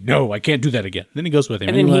after saying no, I can't do that again, then he goes with him,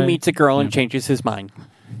 and then he meets a girl and changes his mind.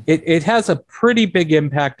 It has a pretty big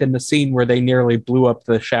impact in the scene where they nearly blew up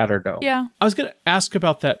the Shatter Dome. Yeah, I was going to ask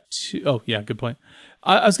about that too. Oh, yeah, good point.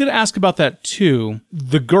 I was going to ask about that too.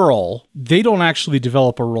 The girl, they don't actually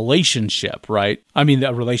develop a relationship, right? I mean,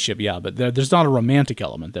 a relationship, yeah, but there's not a romantic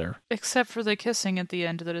element there. Except for the kissing at the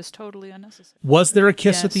end that is totally unnecessary. Was there a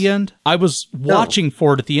kiss at the end? I was watching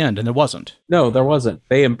for it at the end, and there wasn't. No, there wasn't.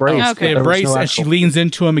 They embraced. Okay. They embraced, and she leans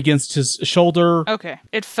into him against his shoulder. Okay.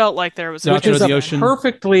 It felt like there was which is a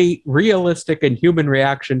perfectly realistic and human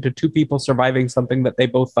reaction to two people surviving something that they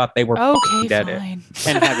both thought they were dead in.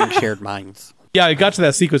 And having shared minds. Yeah, I got to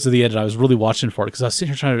that sequence at the end, and I was really watching for it because I was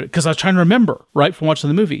sitting here trying to remember, right, from watching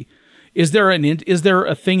the movie. Is there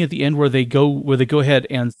a thing at the end where they go ahead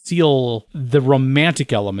and seal the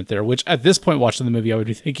romantic element there? Which at this point, watching the movie, I would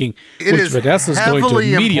be thinking, which Vanessa's going to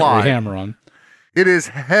immediately hammer on. It is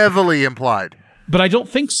heavily implied. But I don't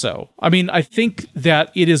think so. I mean, I think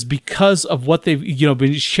that it is because of what they've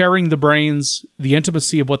been sharing the brains, the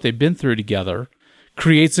intimacy of what they've been through together,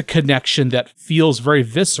 creates a connection that feels very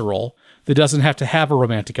visceral. That doesn't have to have a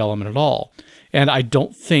romantic element at all. And I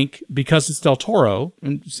don't think, because it's Del Toro,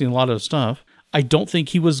 and I've seen a lot of stuff, I don't think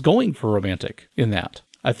he was going for romantic in that.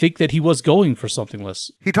 I think that he was going for something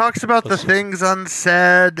less. He talks about the things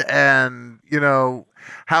unsaid and,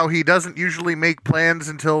 how he doesn't usually make plans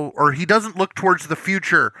or he doesn't look towards the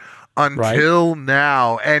future until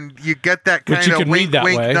now. And you get that kind of wink,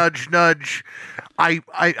 nudge, nudge.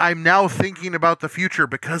 I'm now thinking about the future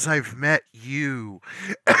because I've met you.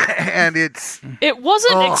 And it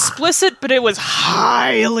wasn't explicit, but it was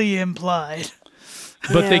highly implied.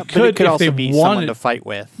 But they could if they be wanted to fight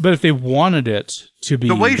with. But if they wanted it to be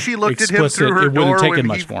the way she looked explicit, at him through her door when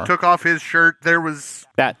he more. took off his shirt, there was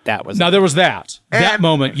that was now there was that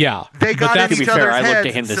moment, yeah. They got in each other's heads, I looked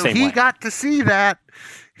at him the same way. He got to see that.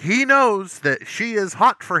 He knows that she is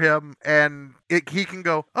hot for him, and he can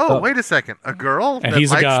go, wait a second, a girl? And that he's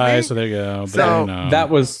likes a guy, me? so there you go. So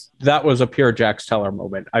that was a pure Jax Teller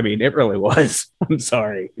moment. I mean, it really was. I'm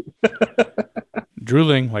sorry.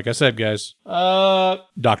 Drooling, like I said, guys.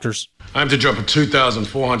 Doctors. I'm to drop a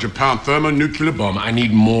 2,400-pound thermonuclear bomb. I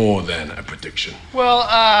need more than a prediction. Well,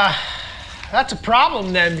 that's a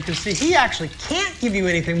problem then, because see, he actually can't give you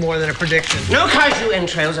anything more than a prediction. No kaiju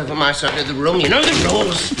entrails over my side of the room. You know the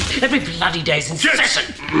rules. Every bloody day's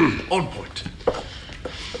incessant. On point.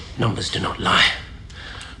 Numbers do not lie.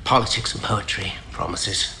 Politics and poetry,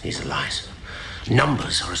 promises, these are lies.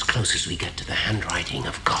 Numbers are as close as we get to the handwriting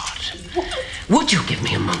of God. Would you give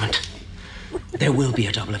me a moment? There will be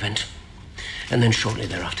a double event. And then shortly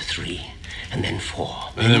thereafter 3. And then 4.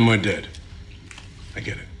 And then we're dead. I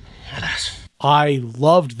get it. Alas. I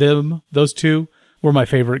loved them. Those two were my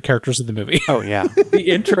favorite characters in the movie. Oh, yeah.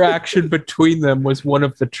 The interaction between them was one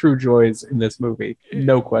of the true joys in this movie.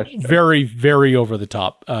 No question. Very, very over the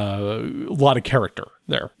top. A lot of character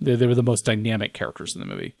there. They were the most dynamic characters in the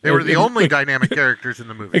movie. They were the only dynamic characters in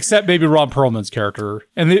the movie. Except maybe Ron Perlman's character.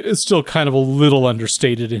 And it's still kind of a little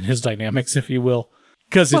understated in his dynamics, if you will.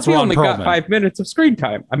 Because it's Ron Perlman. Got 5 minutes of screen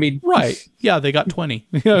time. I mean, right? Yeah, they got 20.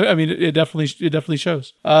 I mean, it definitely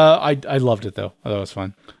shows. I loved it though. I thought it was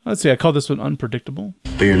fun. Let's see. I call this one unpredictable.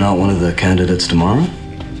 But you're not one of the candidates tomorrow?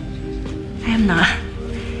 I am not.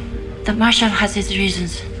 The Marshal has his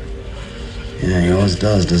reasons. Yeah, he always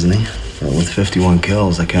does, doesn't he? But with 51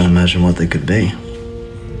 kills, I can't imagine what they could be.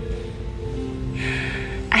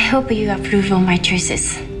 I hope you approve of my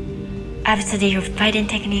choices. I've studied your fighting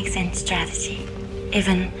techniques and strategy.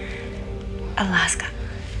 Even Alaska.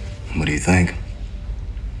 What do you think?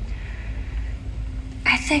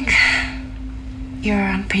 I think you're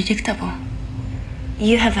unpredictable.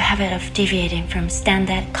 You have a habit of deviating from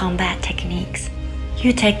standard combat techniques.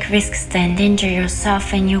 You take risks that endanger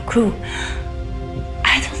yourself and your crew.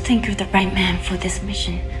 I don't think you're the right man for this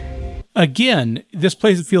mission. Again, this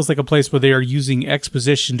place feels like a place where they are using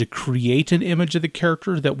exposition to create an image of the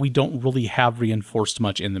character that we don't really have reinforced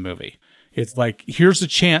much in the movie. It's like, here's a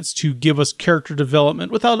chance to give us character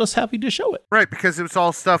development without us having to show it. Right, because it was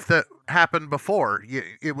all stuff that happened before.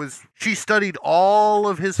 She studied all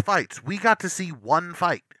of his fights. We got to see one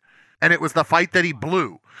fight, and it was the fight that he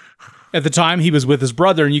blew. At the time, he was with his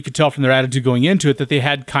brother, and you could tell from their attitude going into it that they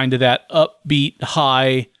had kind of that upbeat,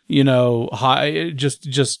 high,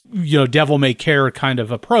 devil may care kind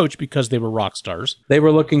of approach because they were rock stars. They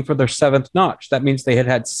were looking for their 7th notch. That means they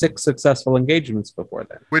had 6 successful engagements before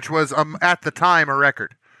then. Which was, at the time, a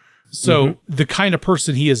record. So the kind of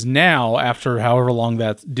person he is now, after however long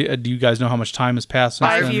that, do you guys know how much time has passed?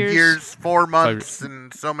 5 years, 4 months,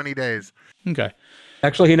 and so many days. Okay.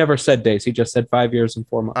 Actually, he never said days. He just said 5 years and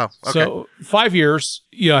 4 months. Oh, okay. So 5 years,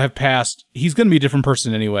 have passed. He's going to be a different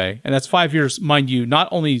person anyway. And that's 5 years, mind you, not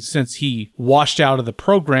only since he washed out of the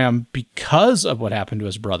program because of what happened to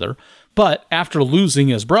his brother, but after losing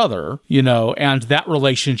his brother, and that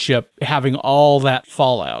relationship having all that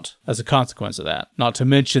fallout as a consequence of that. Not to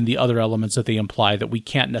mention the other elements that they imply that we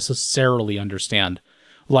can't necessarily understand,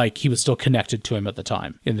 like he was still connected to him at the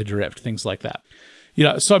time in the drift, things like that.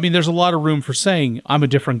 So, there's a lot of room for saying, I'm a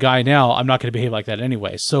different guy now. I'm not going to behave like that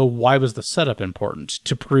anyway. So why was the setup important?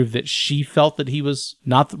 To prove that she felt that he was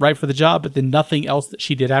not right for the job, but then nothing else that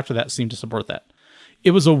she did after that seemed to support that.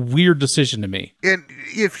 It was a weird decision to me. And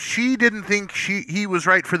if she didn't think he was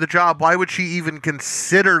right for the job, why would she even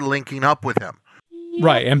consider linking up with him?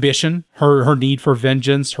 Right. Ambition, her need for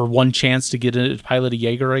vengeance, her one chance to get a pilot a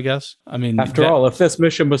Jaeger, I guess. After all, if this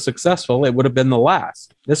mission was successful, it would have been the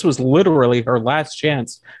last. This was literally her last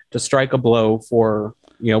chance to strike a blow for,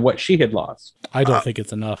 what she had lost. I don't think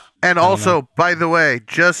it's enough. And also, by the way,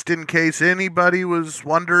 just in case anybody was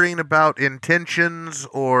wondering about intentions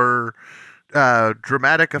or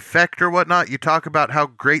dramatic effect or whatnot, you talk about how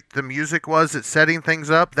great the music was at setting things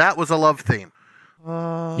up. That was a love theme.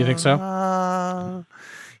 You think so?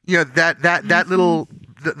 That little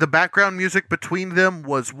the background music between them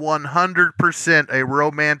was 100% a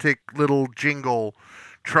romantic little jingle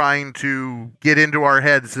trying to get into our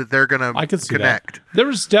heads that they're going to connect. That. There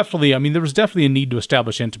was definitely a need to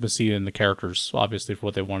establish intimacy in the characters, obviously, for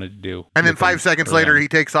what they wanted to do. And then 5 seconds later, he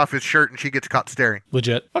takes off his shirt and she gets caught staring.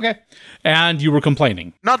 Legit. Okay. And you were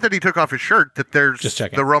complaining. Not that he took off his shirt, that there's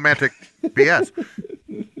the romantic BS.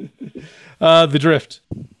 The drift.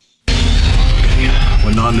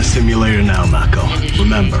 We're not in the simulator now, Mako.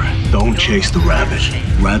 Remember, don't chase the rabbit.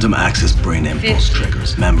 Random access brain impulse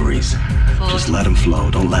triggers, memories. Just let them flow,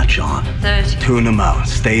 don't latch on. Tune them out,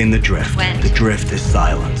 stay in the drift. The drift is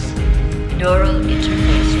silence. Neural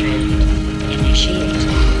interface drift initiated.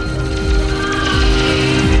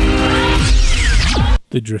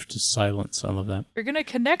 The drift is silence. I love that. You're going to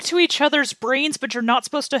connect to each other's brains, but you're not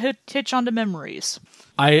supposed to hitch onto memories.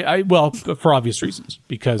 Well, for obvious reasons,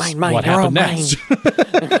 because what happened next?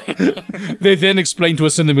 They then explain to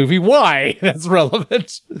us in the movie why that's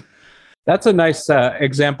relevant. That's a nice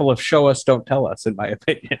example of show us, don't tell us, in my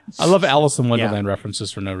opinion. I love Alice in Wonderland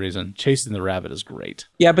references for no reason. Chasing the Rabbit is great.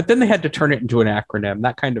 Yeah, but then they had to turn it into an acronym.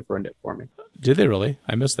 That kind of ruined it for me. Did they really?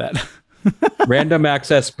 I missed that. Random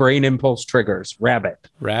access brain impulse triggers.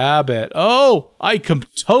 Rabbit. Oh, I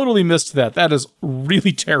totally missed that. That is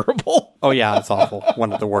really terrible. Oh, yeah, it's awful.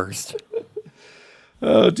 One of the worst.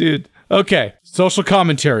 Oh, dude. Okay. Social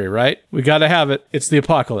commentary, right? We got to have it. It's the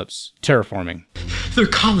apocalypse. Terraforming. They're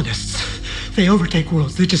colonists. They overtake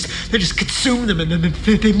worlds. They just consume them and then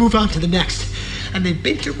they move on to the next. And they've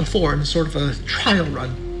been here before in sort of a trial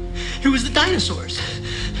run. It was the dinosaurs.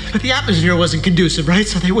 But the atmosphere wasn't conducive, right?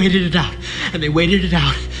 So they waited it out. And they waited it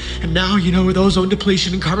out. And now, with ozone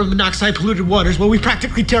depletion and carbon monoxide polluted waters, well, we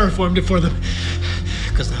practically terraformed it for them.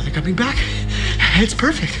 Because now they're coming back. It's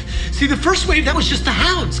perfect. See, the first wave, that was just the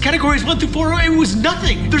hounds. Categories 1 through 4, it was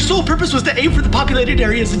nothing. Their sole purpose was to aim for the populated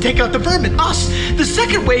areas and take out the vermin, us. The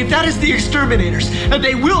second wave, that is the exterminators. And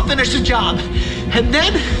they will finish the job. And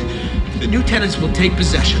then, the new tenants will take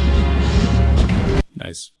possession.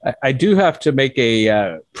 Nice. I do have to make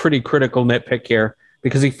a pretty critical nitpick here,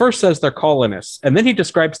 because he first says they're colonists, and then he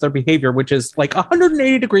describes their behavior, which is like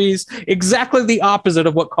 180 degrees, exactly the opposite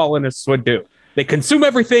of what colonists would do. They consume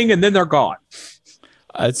everything, and then they're gone.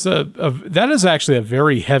 That is actually a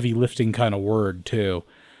very heavy lifting kind of word, too.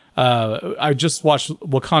 I just watched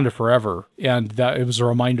Wakanda Forever, and it was a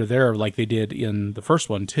reminder there, like they did in the first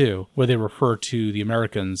one, too, where they refer to the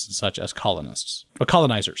Americans and such as colonists. Or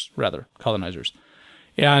colonizers.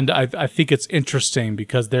 And I think it's interesting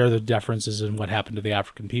because there are the differences in what happened to the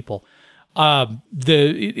African people.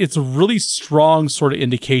 It's a really strong sort of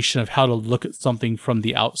indication of how to look at something from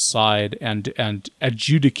the outside and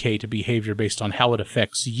adjudicate a behavior based on how it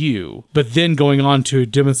affects you. But then going on to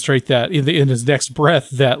demonstrate that in his next breath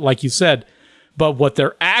that, like you said, but what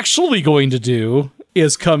they're actually going to do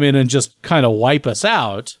is come in and just kind of wipe us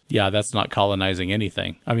out. Yeah, that's not colonizing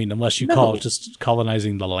anything. I mean, unless you call it just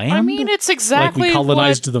colonizing the land. I mean, it's exactly like we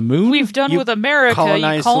colonized the moon. We've done with America.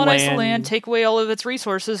 You colonize the land, take away all of its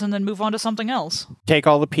resources, and then move on to something else. Take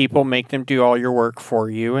all the people, make them do all your work for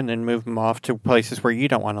you, and then move them off to places where you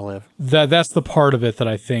don't want to live. That's the part of it that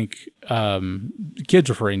I think Kid's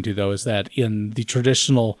referring to, though, is that in the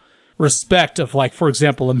traditional respect of, like, for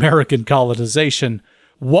example, American colonization,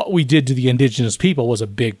 what we did to the indigenous people was a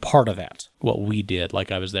big part of that. What we did,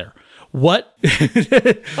 like I was there. What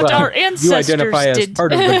our ancestors you identify as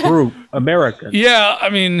part of the group, Americans. Yeah,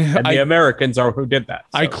 I mean, and the Americans are who did that.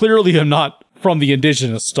 So. I clearly am not from the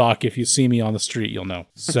indigenous stock. If you see me on the street, you'll know.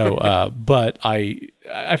 So, but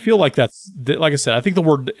I feel like that's, like I said, I think the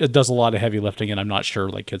word does a lot of heavy lifting, and I'm not sure,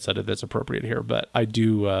 like Kid said, if that's appropriate here. But I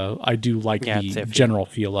do like the general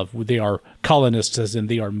feel of they are colonists, as in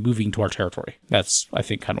they are moving to our territory. That's, I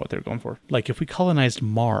think, kind of what they're going for. Like if we colonized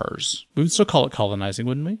Mars, we would still call it colonizing,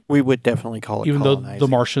 wouldn't we? We would definitely call it even colonizing. Though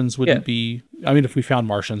the Martians wouldn't be. I mean, if we found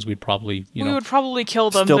Martians, we'd probably we would probably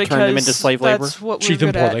kill them still because turn them into slave labor. That's what treat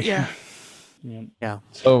we're them good poorly. at. Yeah. Yeah.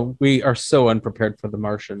 So we are so unprepared for the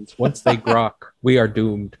Martians. Once they grok, we are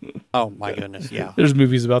doomed. Oh my goodness, yeah. There's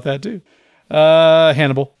movies about that too.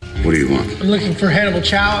 Hannibal. What do you want? I'm looking for Hannibal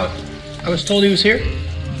Chow. I was told he was here.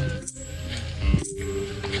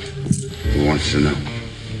 Who wants to know?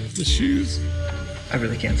 The shoes. I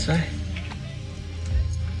really can't say.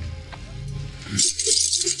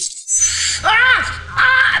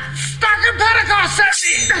 Dr. Pentecost sent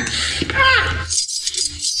me!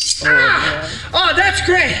 Oh, that's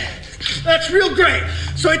great. That's real great.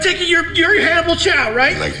 So I take it you're Hannibal Chow,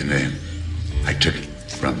 right? I like the name. I took it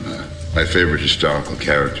from my favorite historical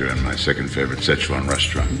character in my second favorite Szechuan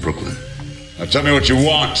restaurant in Brooklyn. Now tell me what you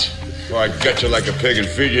want, or I gut you like a pig and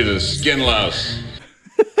feed you to the skin louse.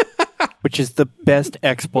 Which is the best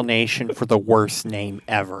explanation for the worst name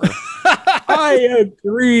ever. I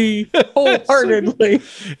agree wholeheartedly.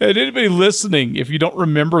 And anybody listening, if you don't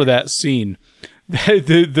remember that scene,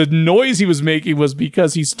 the noise he was making was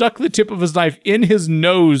because he stuck the tip of his knife in his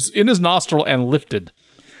nose, in his nostril, and lifted.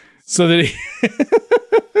 So that he...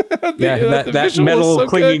 that metal so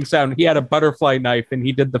clinging sound. He had a butterfly knife, and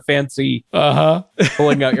he did the fancy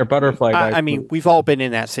pulling out your butterfly knife. I mean, we've all been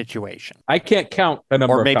in that situation. I can't count the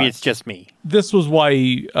number of times. Or maybe it's just me. This was why,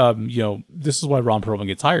 this is why Ron Perlman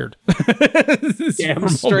gets hired. Damn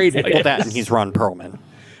straight. Well, that and he's Ron Perlman.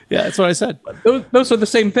 Yeah, that's what I said. Those are the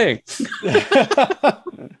same thing.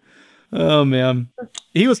 Oh man,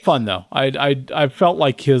 he was fun though. I felt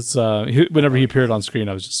like his whenever he appeared on screen,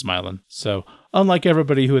 I was just smiling. So unlike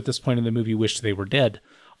everybody who at this point in the movie wished they were dead,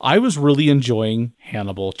 I was really enjoying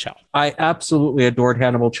Hannibal Chow. I absolutely adored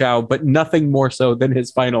Hannibal Chow, but nothing more so than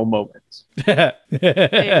his final moments. They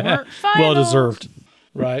weren't final. Well deserved,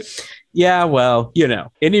 right? Yeah, well,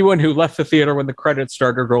 anyone who left the theater when the credits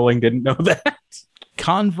started rolling didn't know that.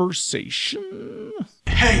 Conversation.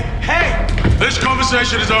 Hey! This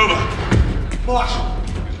conversation is over.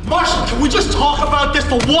 Marshall, can we just talk about this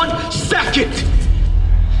for 1 second?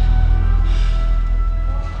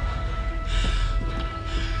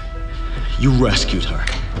 You rescued her.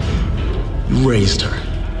 You raised her.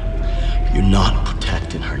 You're not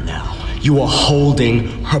protecting her now. You are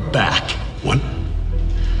holding her back. 1,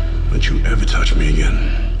 don't you ever touch me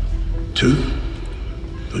again. 2,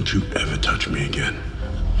 don't you ever touch me again.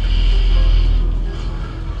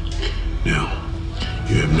 Now,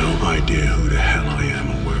 you have no idea who the hell I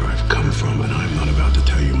am and where I've come from, and I'm not about to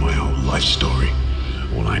tell you my whole life story.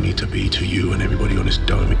 All I need to be to you and everybody on this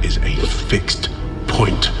dome is a fixed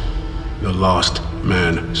point. The last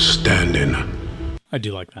man standing. I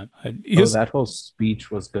do like that. That whole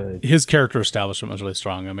speech was good. His character establishment was really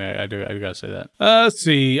strong. I mean, I gotta say that. Let's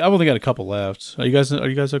see. I've only got a couple left. Are you guys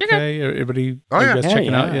okay? Everybody? Are you guys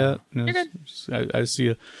checking out yet? You're good. I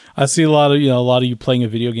see a lot of you playing a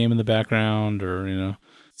video game in the background, or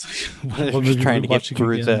just trying to get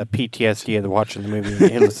through the PTSD of watching the movie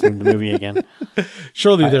and listening to the movie again.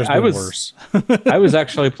 Surely there's worse. I was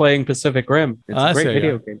actually playing Pacific Rim. It's a great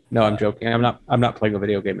video game. No, I'm joking. I'm not playing a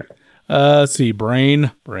video game. Let's see,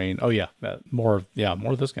 Brain. Oh yeah, more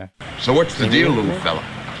of this guy. So what's the deal, little fella?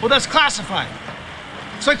 Well, that's classified.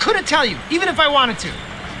 So I couldn't tell you, even if I wanted to.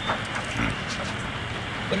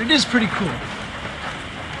 But it is pretty cool.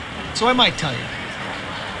 So I might tell you.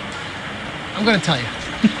 I'm gonna tell you.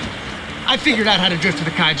 I figured out how to drift with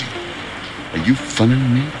a kaiju. Are you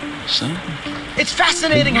funning me, son? It's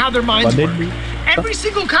fascinating how their minds work. Every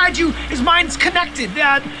single kaiju, his mind's connected.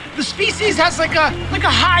 The species has like a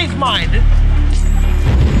hive mind.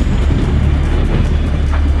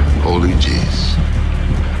 Holy jeez.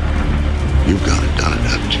 You've got it done it,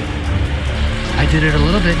 haven't you? I did it a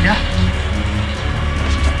little bit, yeah.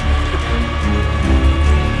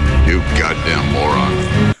 You goddamn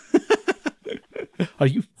moron. Are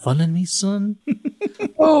you funning me, son?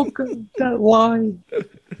 Oh, God, that line.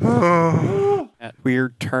 That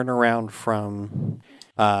weird turnaround from,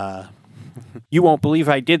 you won't believe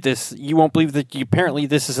I did this. You won't believe that apparently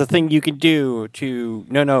this is a thing you can do to,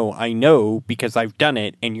 no, I know because I've done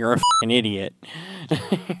it and you're a fucking idiot.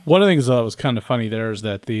 One of the things that was kind of funny there is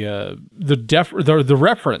that the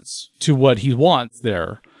reference to what he wants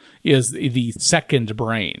there is the second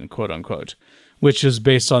brain, quote unquote, which is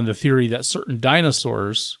based on the theory that certain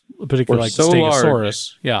dinosaurs, particularly like the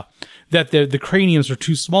Stegosaurus, that the craniums are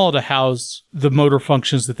too small to house the motor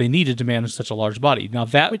functions that they needed to manage such a large body. Now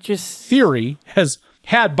that theory has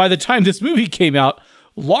had, by the time this movie came out,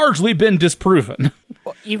 largely been disproven.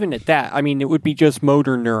 Well, even at that, I mean, it would be just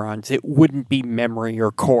motor neurons. It wouldn't be memory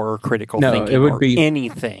or core or critical thinking. It would be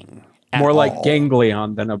anything. More like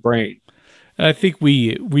ganglion than a brain. And I think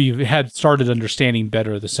we had started understanding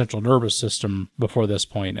better the central nervous system before this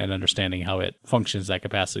point and understanding how it functions, that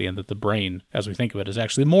capacity, and that the brain, as we think of it, is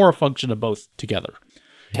actually more a function of both together.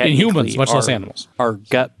 In humans, much less animals. Our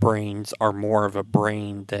gut brains are more of a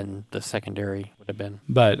brain than the secondary would have been.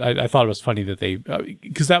 But I thought it was funny that they,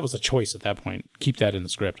 because that was a choice at that point. Keep that in the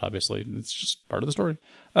script, obviously. It's just part of the story.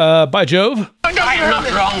 By Jove. I am not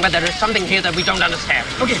wrong, but there is something here that we don't understand.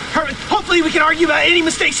 Okay, Herman, hopefully we can argue about any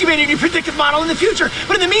mistakes you made in your predictive model in the future.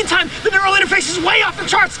 But in the meantime, the neural interface is way off the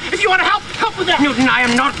charts. If you want to help with that. Newton, I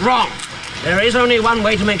am not wrong. There is only one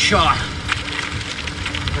way to make sure.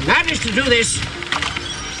 And that is to do this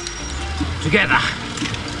together.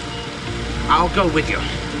 I'll go with you.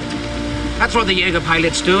 That's what the Jaeger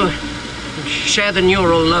pilots do. Share the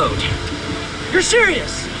neural load. You're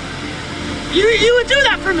serious? You would do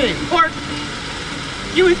that for me? Or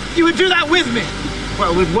you would do that with me?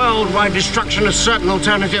 Well, with worldwide destruction, a certain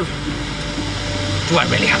alternative. Do I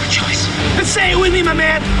really have a choice? Then say it with me, my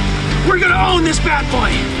man. We're gonna own this bad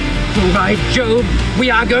boy. By Jove, we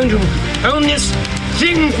are going to own this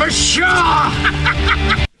thing for sure.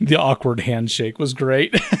 The awkward handshake was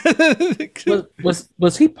great.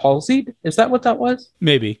 was he palsied? Is that what that was?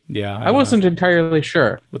 Maybe, yeah. I wasn't entirely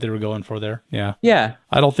sure what they were going for there. Yeah.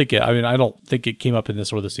 I don't think it came up in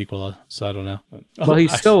this or the sequel, so I don't know. Well,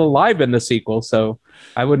 he's still alive in the sequel, so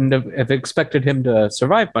I wouldn't have expected him to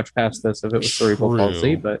survive much past this if it was cerebral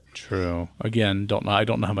palsy. But true. Again, I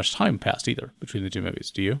don't know how much time passed either between the two movies.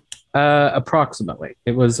 Do you? Approximately.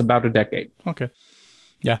 It was about a decade. Okay.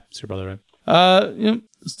 Yeah, it's your brother, right?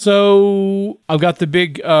 So I've got the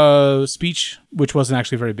big speech, which wasn't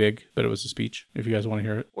actually very big, but it was a speech. If you guys want to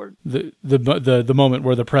hear it, the moment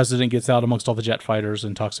where the president gets out amongst all the jet fighters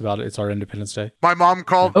and talks about it's our Independence Day. My mom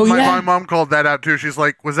called. My mom called that out too. She's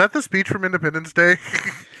like, "Was that the speech from Independence Day?"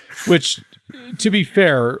 Which, to be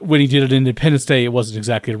fair, when he did it Independence Day, it wasn't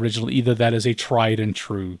exactly original either. That is a tried and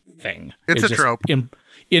true thing. It's a trope.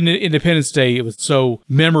 In Independence Day, it was so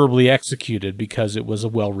memorably executed because it was a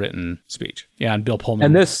well-written speech. Yeah, and Bill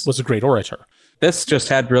Pullman was a great orator. This just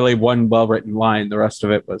had really one well-written line. The rest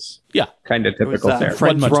of it was kind of typical. Was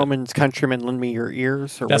Friends, Romans, countrymen, lend me your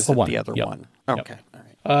ears? Or that's was the one. The other one? Okay.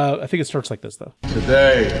 All right. I think it starts like this, though.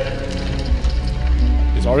 Today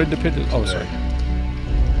is our Independence... Oh, sorry.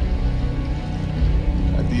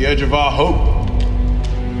 At the edge of our hope.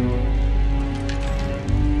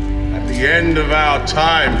 The end of our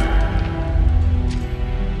time.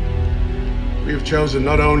 We have chosen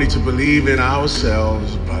not only to believe in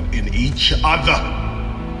ourselves, but in each other.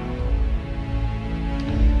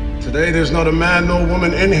 Today, there's not a man nor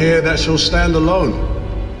woman in here that shall stand alone.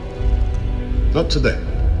 Not today.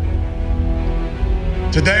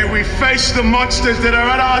 Today, we face the monsters that are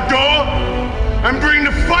at our door and bring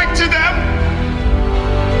the fight to them.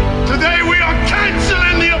 Today, we are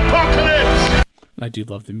canceling the apocalypse. I do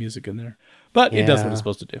love the music in there, but it does what it's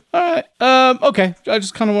supposed to do. All right. Okay. I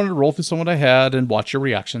just kind of wanted to roll through some what I had and watch your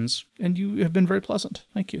reactions, and you have been very pleasant.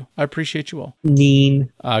 Thank you. I appreciate you all.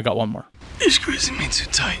 Mean. I got one more. You're squeezing me too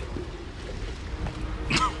tight.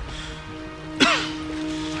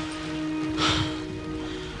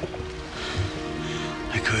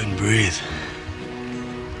 I couldn't breathe.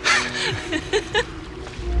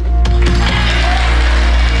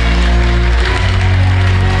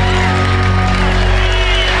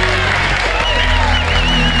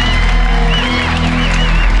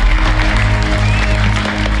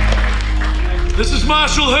 This is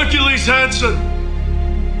Marshal Hercules Hanson.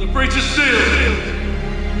 The breach is sealed.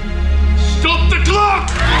 Stop the clock!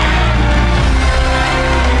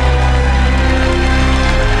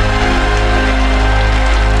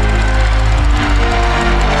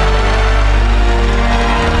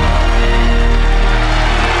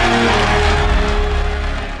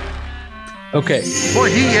 Okay. Boy,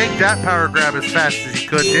 he yanked that power grab as fast as he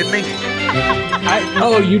could, didn't he?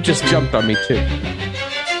 You just jumped on me too.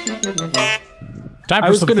 Time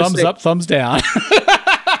for some thumbs up, thumbs down.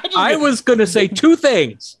 I was going to say two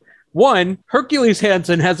things. One, Hercules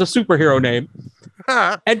Hansen has a superhero name.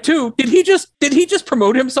 And two, did he just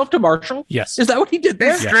promote himself to Marshal? Yes. Is that what he did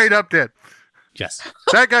there? He straight up did. Yes.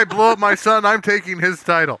 That guy blew up my son. I'm taking his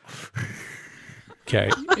title. Okay,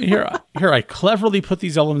 here I cleverly put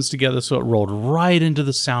these elements together so it rolled right into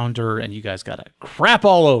the sounder, and you guys got to crap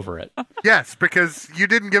all over it. Yes, because you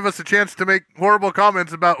didn't give us a chance to make horrible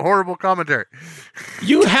comments about horrible commentary.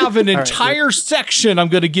 You have an entire section I'm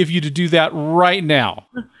going to give you to do that right now.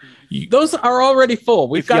 Those are already full.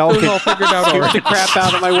 We've got those all figured out already. Get the crap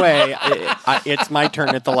out of my way. It's my turn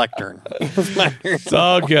at the lectern. It's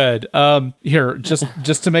all good. Here,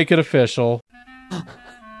 just to make it official.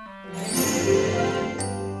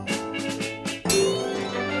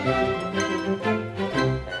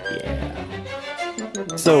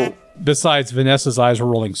 So, besides, Vanessa's eyes were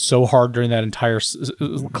rolling so hard during that entire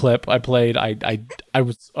clip I played. I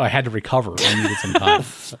had to recover. I needed some time.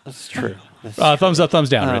 That's true. Thumbs up, thumbs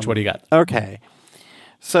down, Rich. What do you got? Okay.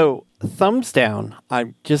 So, thumbs down.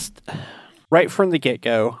 I'm just right from the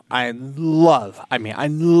get-go. I love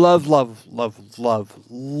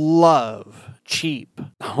cheap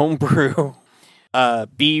homebrew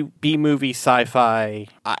B-movie sci-fi.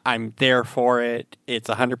 I'm there for it. It's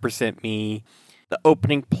 100% me. The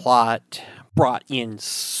opening plot brought in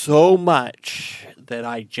so much that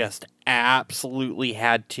I just absolutely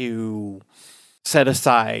had to set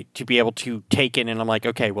aside to be able to take it. And I'm like,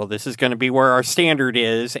 okay, well, this is going to be where our standard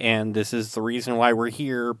is, and this is the reason why we're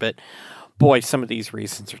here. But boy, some of these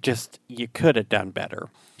reasons are just, you could have done better.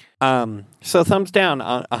 So thumbs down.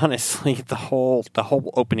 Honestly, the whole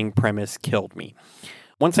opening premise killed me.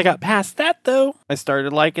 Once I got past that, though, I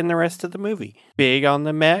started liking the rest of the movie. Big on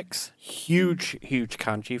the mechs. Huge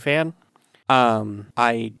Kanji fan.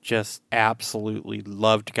 I just absolutely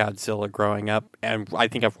loved Godzilla growing up, and I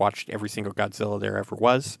think I've watched every single Godzilla there ever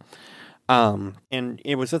was. And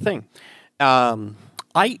it was a thing. I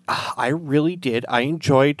really did. I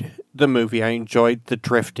enjoyed the movie. I enjoyed the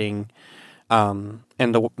drifting.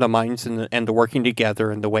 And the minds and the working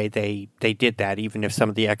together and the way they did that, even if some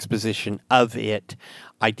of the exposition of it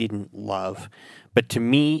I didn't love. But to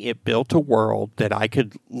me, it built a world that I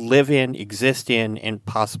could live in, exist in, and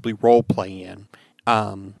possibly role play in.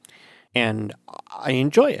 And I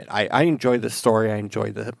enjoy it. I enjoy the story. I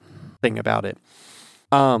enjoy the thing about it.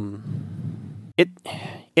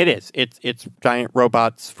 It's giant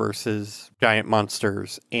robots versus giant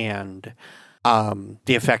monsters, and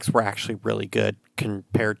the effects were actually really good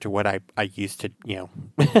compared to what I used to,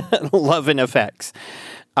 love in effects.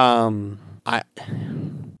 Don't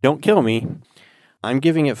kill me. I'm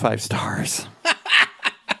giving it 5 stars.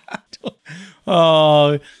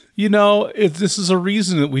 This is a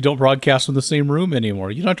reason that we don't broadcast in the same room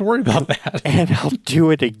anymore. You don't have to worry about that. And I'll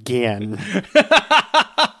do it again.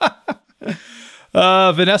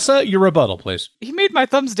 Vanessa, your rebuttal, please. He made my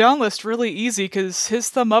thumbs down list really easy because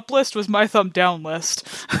his thumb up list was my thumb down list.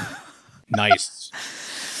 Nice.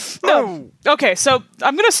 No. Okay, so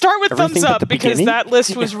I'm going to start with thumbs up because that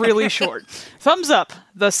list was really short. Thumbs up.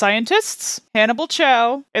 The Scientists, Hannibal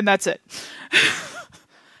Chow, and that's it.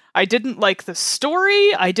 I didn't like the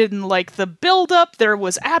story. I didn't like the build-up. There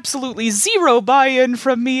was absolutely zero buy-in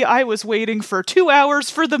from me. I was waiting for 2 hours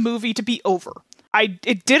for the movie to be over.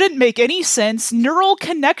 It didn't make any sense. Neural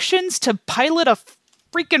connections to pilot a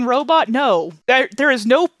freaking robot? No. There is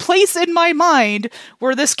no place in my mind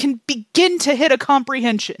where this can begin to hit a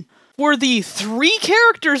comprehension. For the 3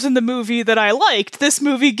 characters in the movie that I liked, this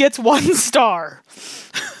movie gets 1 star.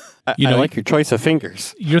 I like your choice of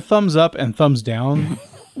fingers. Your thumbs up and thumbs down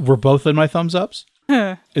were both in my thumbs ups.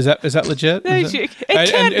 Is that legit? It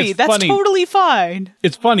can be. That's funny. Totally fine.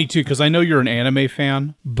 It's funny, too, because I know you're an anime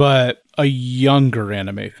fan, but a younger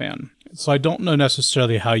anime fan. So I don't know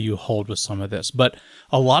necessarily how you hold with some of this. But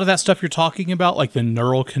a lot of that stuff you're talking about, like the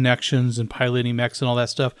neural connections and piloting mechs and all that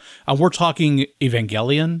stuff, we're talking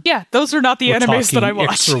Evangelion. Yeah, those are not the animes that I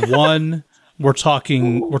watch. Extra One. We're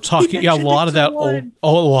talking a lot of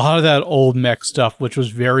that old mech stuff, which was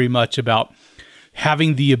very much about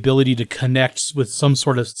having the ability to connect with some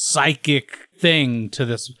sort of psychic thing to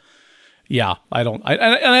this, Yeah, I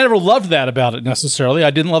never loved that about it necessarily.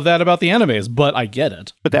 I didn't love that about the animes, but I get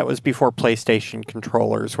it. But that was before PlayStation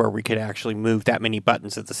controllers where we could actually move that many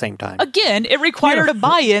buttons at the same time. Again, it required a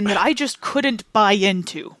buy-in that I just couldn't buy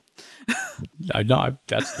into. No,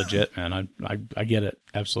 that's legit, man. I get it.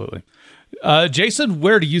 Absolutely. Jason,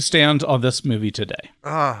 where do you stand on this movie today?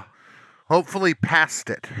 Hopefully past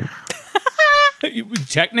it.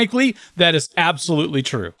 Technically, that is absolutely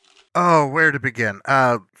true. Oh, where to begin?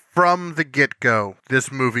 From the get-go,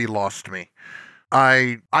 this movie lost me.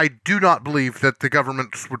 I do not believe that the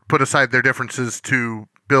governments would put aside their differences to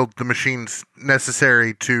build the machines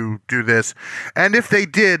necessary to do this. And if they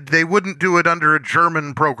did, they wouldn't do it under a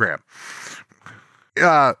German program.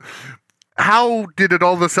 How did it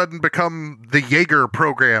all of a sudden become the Jaeger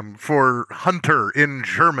program for Hunter in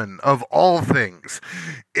German, of all things?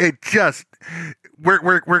 It just...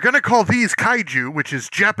 We're going to call these kaiju, which is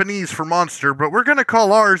Japanese for monster, but we're going to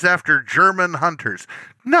call ours after German hunters.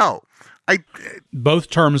 No.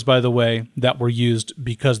 Both terms, by the way, that were used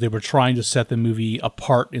because they were trying to set the movie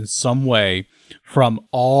apart in some way from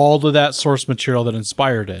all of that source material that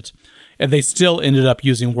inspired it. And they still ended up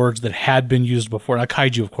using words that had been used before. Now,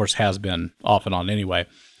 kaiju, of course, has been off and on anyway.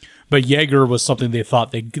 But Jaeger was something they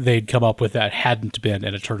thought they'd come up with that hadn't been,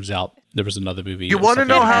 and it turns out there was another movie. You want to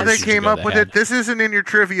know how they came up with it? This isn't in your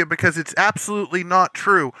trivia because it's absolutely not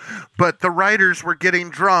true. But the writers were getting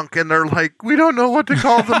drunk, and they're like, we don't know what to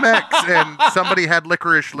call the mechs. And somebody had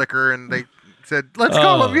licorice liquor, and they said, let's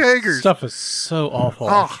call them Jaegers. Stuff is so awful.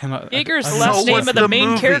 Jaeger's the last name of the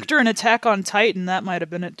main character in Attack on Titan. That might have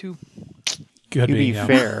been it, too. To be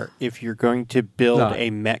fair, if you're going to build a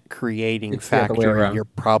mech creating factory, you're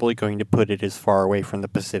probably going to put it as far away from the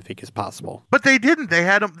Pacific as possible. But they didn't. They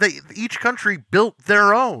had them. Each country built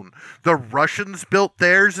their own. The Russians built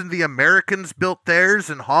theirs, and the Americans built theirs,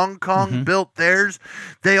 and Hong Kong built theirs.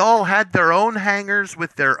 They all had their own hangars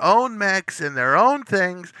with their own mechs and their own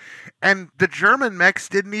things. And the German mechs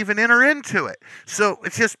didn't even enter into it. So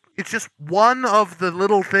it's just one of the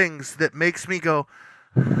little things that makes me go,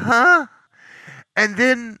 huh? And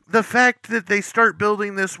then the fact that they start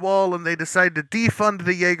building this wall and they decide to defund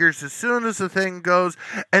the Jaegers as soon as the thing goes,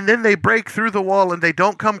 and then they break through the wall and they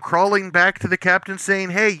don't come crawling back to the captain saying,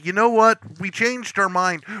 hey, you know what? We changed our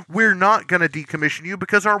mind. We're not going to decommission you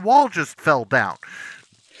because our wall just fell down.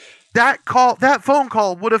 That phone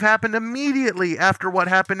call would have happened immediately after what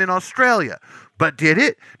happened in Australia. But did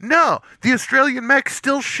it? No. The Australian mech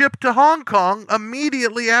still shipped to Hong Kong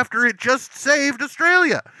immediately after it just saved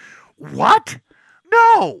Australia. What?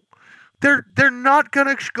 No, they're not going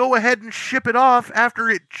to go ahead and ship it off after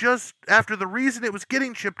the reason it was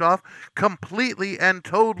getting shipped off completely and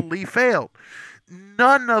totally failed.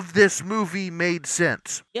 None of this movie made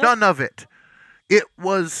sense. Yep. None of it. It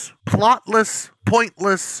was plotless,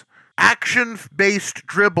 pointless, action-based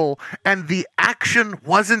dribble, and the action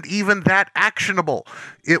wasn't even that actionable.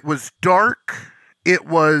 It was dark. It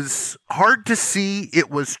was hard to see. It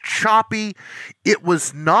was choppy. It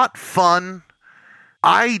was not fun.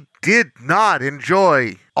 I did not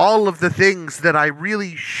enjoy all of the things that I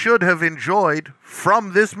really should have enjoyed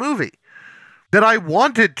from this movie, that I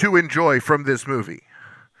wanted to enjoy from this movie.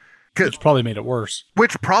 Which probably made it worse.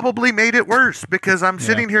 Because I'm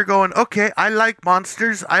sitting here going, okay, I like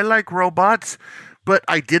monsters, I like robots, but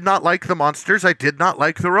I did not like the monsters, I did not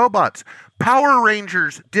like the robots. Power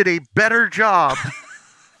Rangers did a better job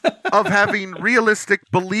of having realistic,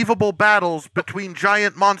 believable battles between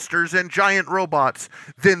giant monsters and giant robots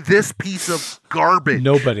than this piece of garbage.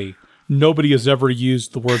 Nobody has ever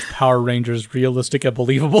used the words Power Rangers, realistic and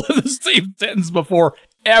believable in the same sentence before,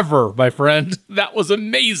 ever, my friend. That was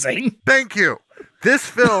amazing. Thank you. This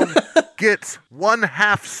film gets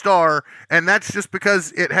 1/2 star, and that's just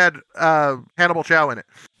because it had Hannibal Chow in it.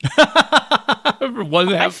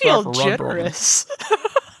 1/2 star for generous.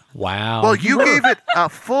 Wow. Well, you gave it a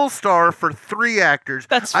full star for 3 actors.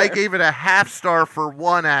 That's fair. I gave it a 1/2 star for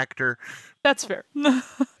 1 actor. That's fair.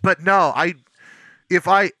 But no, if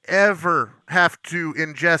I ever have to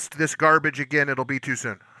ingest this garbage again, it'll be too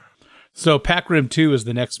soon. So Pac Rim 2 is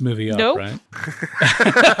the next movie up, nope. Right?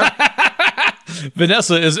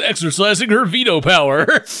 Vanessa is exercising her veto power.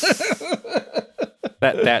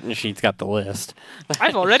 that and she's got the list.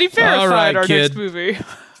 I've already verified our next movie.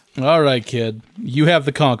 All right, kid. You have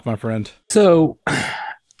the conch, my friend. So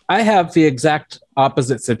I have the exact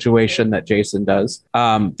opposite situation that Jason does,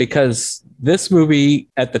 because this movie,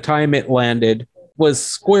 at the time it landed, was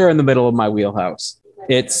square in the middle of my wheelhouse.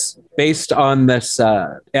 It's based on this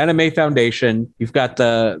anime foundation. You've got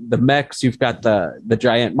the mechs, you've got the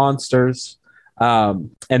giant monsters.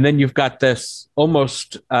 And then you've got this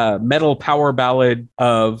almost metal power ballad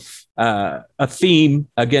of a theme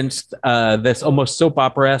against this almost soap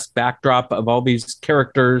opera-esque backdrop of all these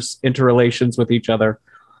characters' interrelations with each other.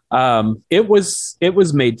 It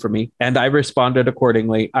was made for me, and I responded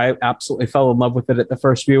accordingly. I absolutely fell in love with it at the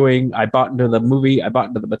first viewing. I bought into the movie. I bought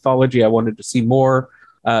into the mythology. I wanted to see more.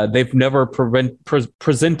 They've never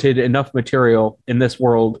presented enough material in this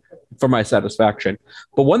world for my satisfaction.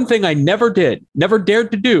 But one thing I never dared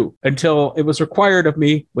to do until it was required of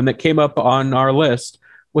me when that came up on our list,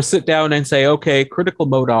 was sit down and say, okay, critical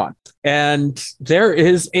mode on. And there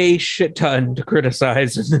is a shit ton to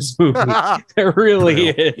criticize in this movie. There really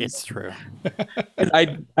is. It's true.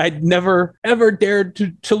 And I'd never, ever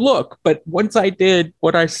dared to look. But once I did,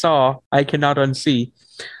 what I saw, I cannot unsee.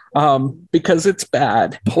 Because it's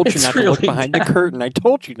bad. Told you not to look behind the curtain. I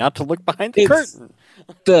told you not to look behind the curtain.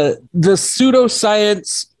 The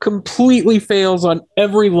pseudoscience completely fails on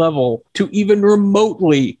every level to even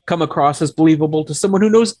remotely come across as believable to someone who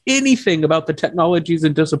knows anything about the technologies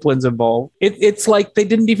and disciplines involved. It's like they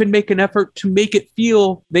didn't even make an effort to make it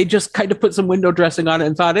feel. They just kind of put some window dressing on it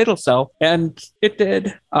and thought it'll sell, and it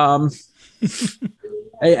did. And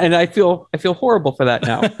I feel horrible for that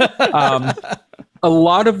now. A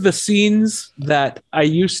lot of the scenes that I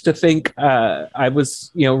used to think I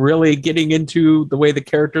was, really getting into the way the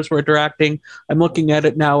characters were interacting, I'm looking at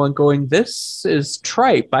it now and going, this is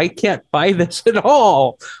tripe. I can't buy this at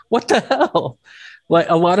all. What the hell? Like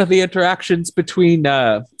a lot of the interactions between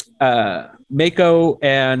Mako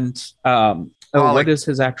and what is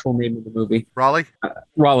his actual name in the movie? Raleigh?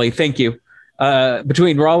 Raleigh, thank you.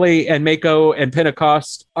 Between Raleigh and Mako and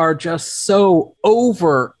Pentecost are just so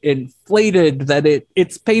overinflated that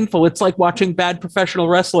it's painful. It's like watching bad professional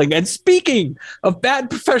wrestling. And speaking of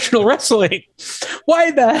bad professional wrestling,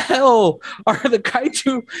 why the hell are the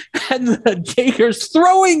Kaiju and the Jaegers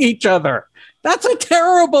throwing each other? That's a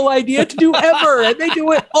terrible idea to do ever, and they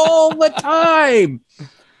do it all the time.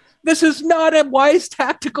 This is not a wise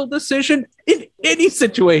tactical decision in any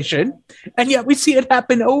situation, and yet we see it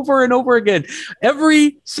happen over and over again.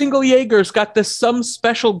 Every single Jaeger's got some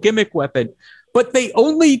special gimmick weapon, but they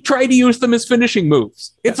only try to use them as finishing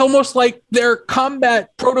moves. It's almost like their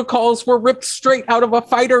combat protocols were ripped straight out of a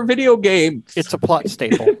fighter video game. It's a plot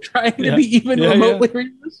staple. Trying to be even remotely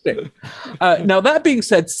realistic. Now, that being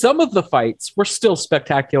said, some of the fights were still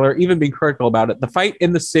spectacular, even being critical about it. The fight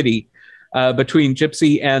in the city between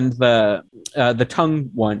Gypsy and the tongue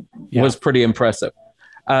one was pretty impressive.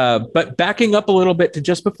 But backing up a little bit to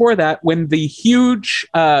just before that, when the huge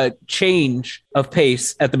change of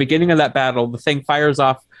pace at the beginning of that battle, the thing fires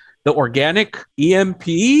off the organic EMP?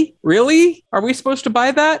 Really? Are we supposed to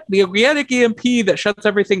buy that? The organic EMP that shuts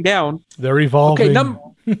everything down. They're evolving.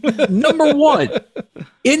 Okay, number one,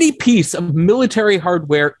 any piece of military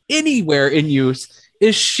hardware anywhere in use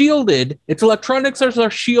is shielded. Its electronics are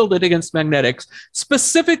shielded against magnetics,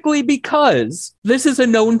 specifically because this is a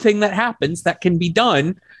known thing that happens, that can be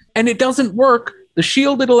done, and it doesn't work. The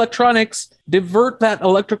shielded electronics divert that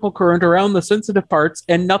electrical current around the sensitive parts,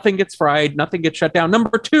 and nothing gets fried, nothing gets shut down.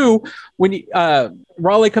 Number two, when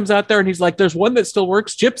Raleigh comes out there and he's like, there's one that still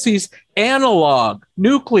works, Gypsy's analog,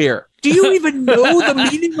 nuclear. Do you even know the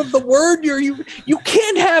meaning of the word? You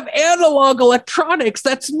can't have analog electronics.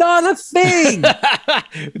 That's not a thing.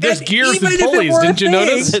 There's gears and pulleys. Didn't you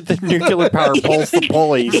notice? The nuclear power pulls the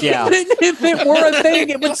pulleys. Yeah. Even if it were a thing,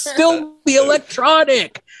 it would still be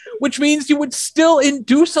electronic, which means you would still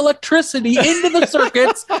induce electricity into the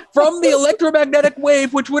circuits from the electromagnetic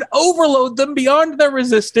wave, which would overload them beyond their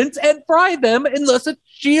resistance and fry them unless it's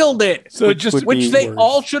shielded. So which they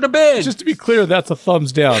all should have been. Just to be clear, that's a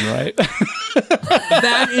thumbs down, right?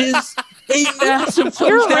 That is a massive thumbs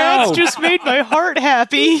Your down. rants just made my heart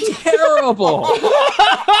happy. Terrible.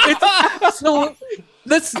 It's absolutely.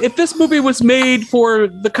 If this movie was made for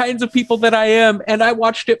the kinds of people that I am, and I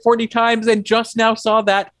watched it 40 times and just now saw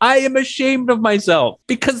that, I am ashamed of myself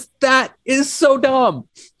because that is so dumb.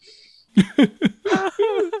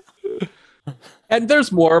 And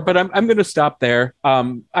there's more, but I'm going to stop there.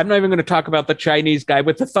 I'm not even going to talk about the Chinese guy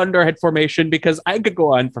with the Thunderhead formation because I could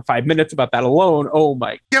go on for 5 minutes about that alone. Oh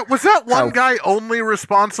my. Yeah, was that one guy only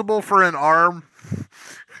responsible for an arm?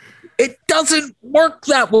 It doesn't work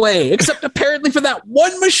that way, except apparently for that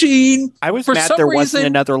one machine. I was for mad some there reason, wasn't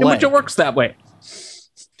another in leg. which it works that way.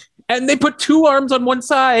 And they put two arms on one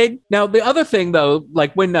side. Now, the other thing, though,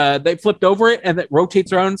 like when they flipped over it and it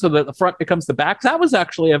rotates around so that the front becomes the back, that was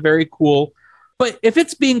actually a very cool. But if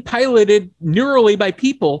it's being piloted neurally by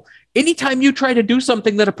people, anytime you try to do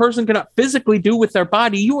something that a person cannot physically do with their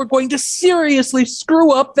body, you are going to seriously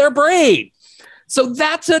screw up their brain. So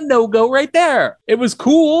that's a no-go right there. It was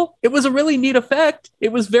cool. It was a really neat effect.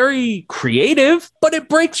 It was very creative, but it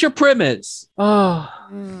breaks your premise.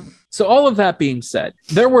 So all of that being said,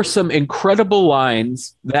 there were some incredible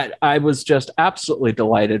lines that I was just absolutely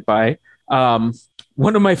delighted by.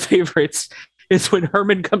 One of my favorites is when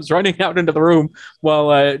Herman comes running out into the room while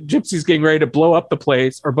Gypsy's getting ready to blow up the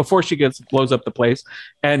place, or before she blows up the place.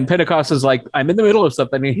 And Pentecost is like, I'm in the middle of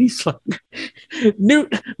something. And he's like,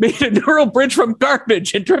 Newt made a neural bridge from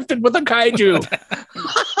garbage and drifted with a kaiju.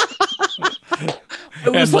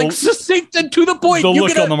 It was like succinct and to the point. The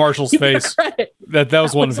look on the Marshal's face. That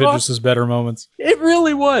was one of Idris's better moments. It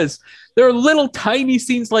really was. There are little tiny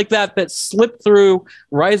scenes like that slip through,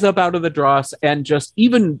 rise up out of the dross, and just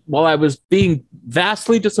even while I was being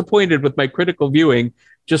vastly disappointed with my critical viewing,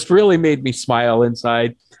 just really made me smile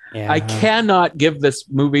inside. Yeah. I cannot give this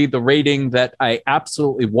movie the rating that I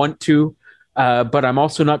absolutely want to, but I'm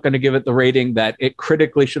also not going to give it the rating that it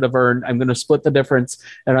critically should have earned. I'm going to split the difference,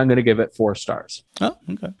 and I'm going to give it 4 stars. Oh,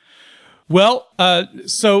 okay. Well,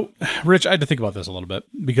 so Rich, I had to think about this a little bit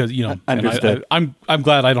because, you know, I'm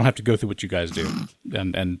glad I don't have to go through what you guys do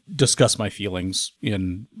and discuss my feelings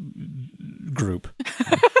in group.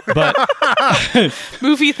 But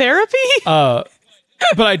movie therapy? But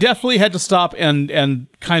I definitely had to stop and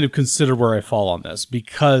kind of consider where I fall on this,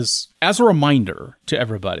 because as a reminder to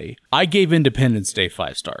everybody, I gave Independence Day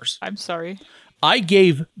 5 stars. I'm sorry. I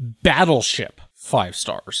gave Battleship 5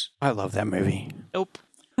 stars. I love that movie. Nope.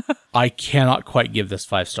 I cannot quite give this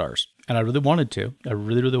 5 stars. And I really wanted to. I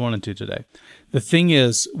really, really wanted to today. The thing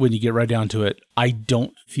is, when you get right down to it, I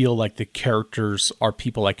don't feel like the characters are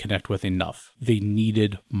people I connect with enough. They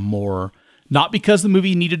needed more. Not because the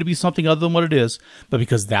movie needed to be something other than what it is, but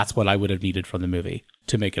because that's what I would have needed from the movie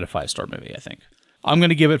to make it a 5-star movie, I think. I'm going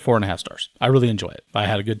to give it 4.5 stars. I really enjoy it. I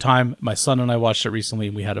had a good time. My son and I watched it recently,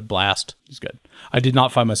 and we had a blast. It was good. I did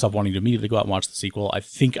not find myself wanting to immediately go out and watch the sequel. I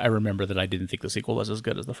think I remember that I didn't think the sequel was as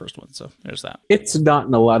good as the first one, so there's that. It's not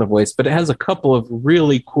in a lot of ways, but it has a couple of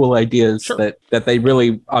really cool ideas that they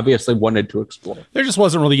really obviously wanted to explore. There just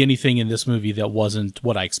wasn't really anything in this movie that wasn't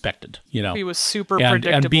what I expected, you know. He was super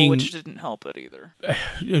predictable, which didn't help it either.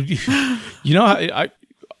 You know,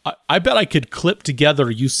 I bet I could clip together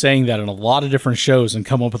you saying that in a lot of different shows and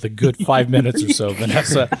come up with a good 5 minutes or so,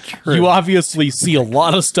 Vanessa. You obviously see a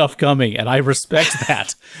lot of stuff coming, and I respect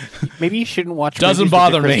that. Maybe you shouldn't watch. Doesn't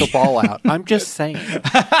bother me. Crystal Ball out. I'm just saying.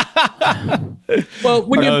 Well,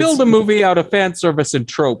 when you build a movie out of fan service and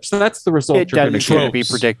tropes, that's the result you're going to get. It be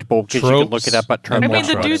predictable because you can look it up at Trump. I mean,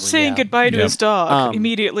 the dude saying goodbye to his dog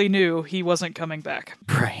immediately knew he wasn't coming back.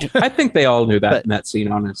 Right. I think they all knew that in that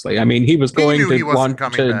scene, honestly. I mean, he was going to want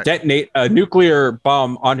to detonate a nuclear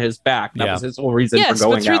bomb on his back. That was his whole reason for going out. Yes,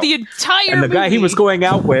 but through the entire And the guy he was going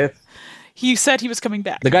out with... He said he was coming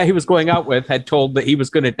back. The guy he was going out with had told that he was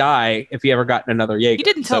going to die if he ever got another Jaeger. He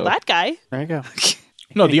didn't tell that guy. There you go.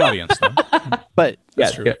 No, the audience, though. But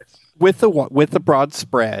that's true. With the broad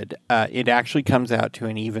spread, it actually comes out to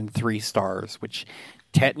an even 3 stars, which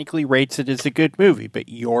technically rates it as a good movie, but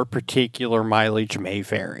your particular mileage may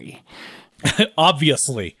vary.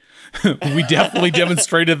 Obviously. We definitely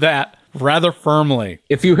demonstrated that rather firmly.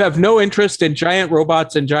 If you have no interest in giant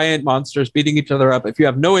robots and giant monsters beating each other up, if you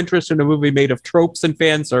have no interest in a movie made of tropes and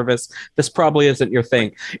fan service, this probably isn't your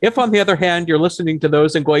thing. If, on the other hand, you're listening to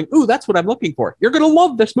those and going, ooh, that's what I'm looking for, you're going to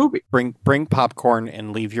love this movie. Bring popcorn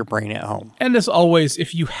and leave your brain at home. And as always,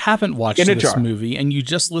 if you haven't watched this movie and you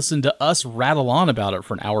just listened to us rattle on about it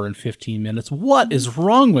for an hour and 15 minutes, what is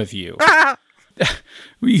wrong with you?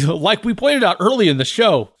 Like we pointed out early in the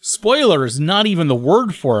show, spoiler is not even the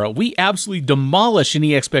word for it. We absolutely demolish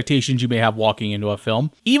any expectations you may have walking into a film,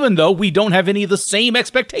 even though we don't have any of the same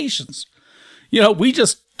expectations. You know, we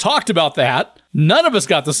just talked about that. None of us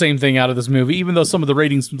got the same thing out of this movie, even though some of the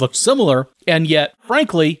ratings looked similar. And yet,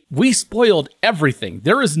 frankly, we spoiled everything.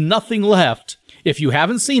 There is nothing left. If you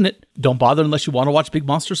haven't seen it, don't bother unless you want to watch big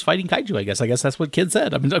monsters fighting kaiju, I guess. I guess that's what Kid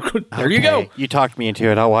said. I mean, there you go. You talked me into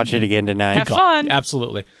it. I'll watch it again tonight. Have fun.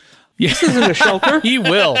 Absolutely. This isn't a shelter. He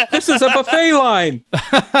will. This is a buffet line.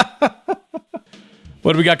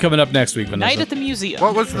 What do we got coming up next week, Vanessa? Night at the Museum.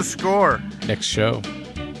 What was the score? Next show.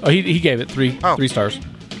 Oh, he gave it 3 stars.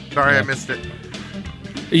 Sorry, I missed it.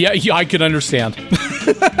 Yeah, I can understand.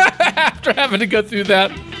 After having to go through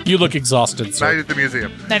that, you look exhausted, sir. Night at the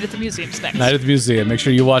Museum. Night at the Museum's next. Night at the Museum. Make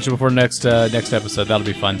sure you watch it before next episode. That'll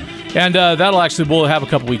be fun. And we'll have a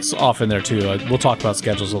couple weeks off in there, too. We'll talk about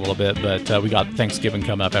schedules a little bit, but we got Thanksgiving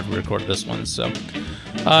coming up after we recorded this one. So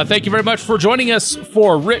thank you very much for joining us.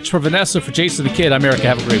 For Rich, for Vanessa, for Jason the Kid, I'm Eric.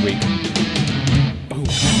 Have a great week.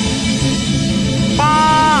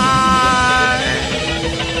 Bye!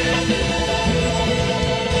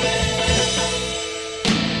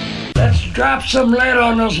 Drop some lead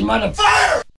on those motherfuckers!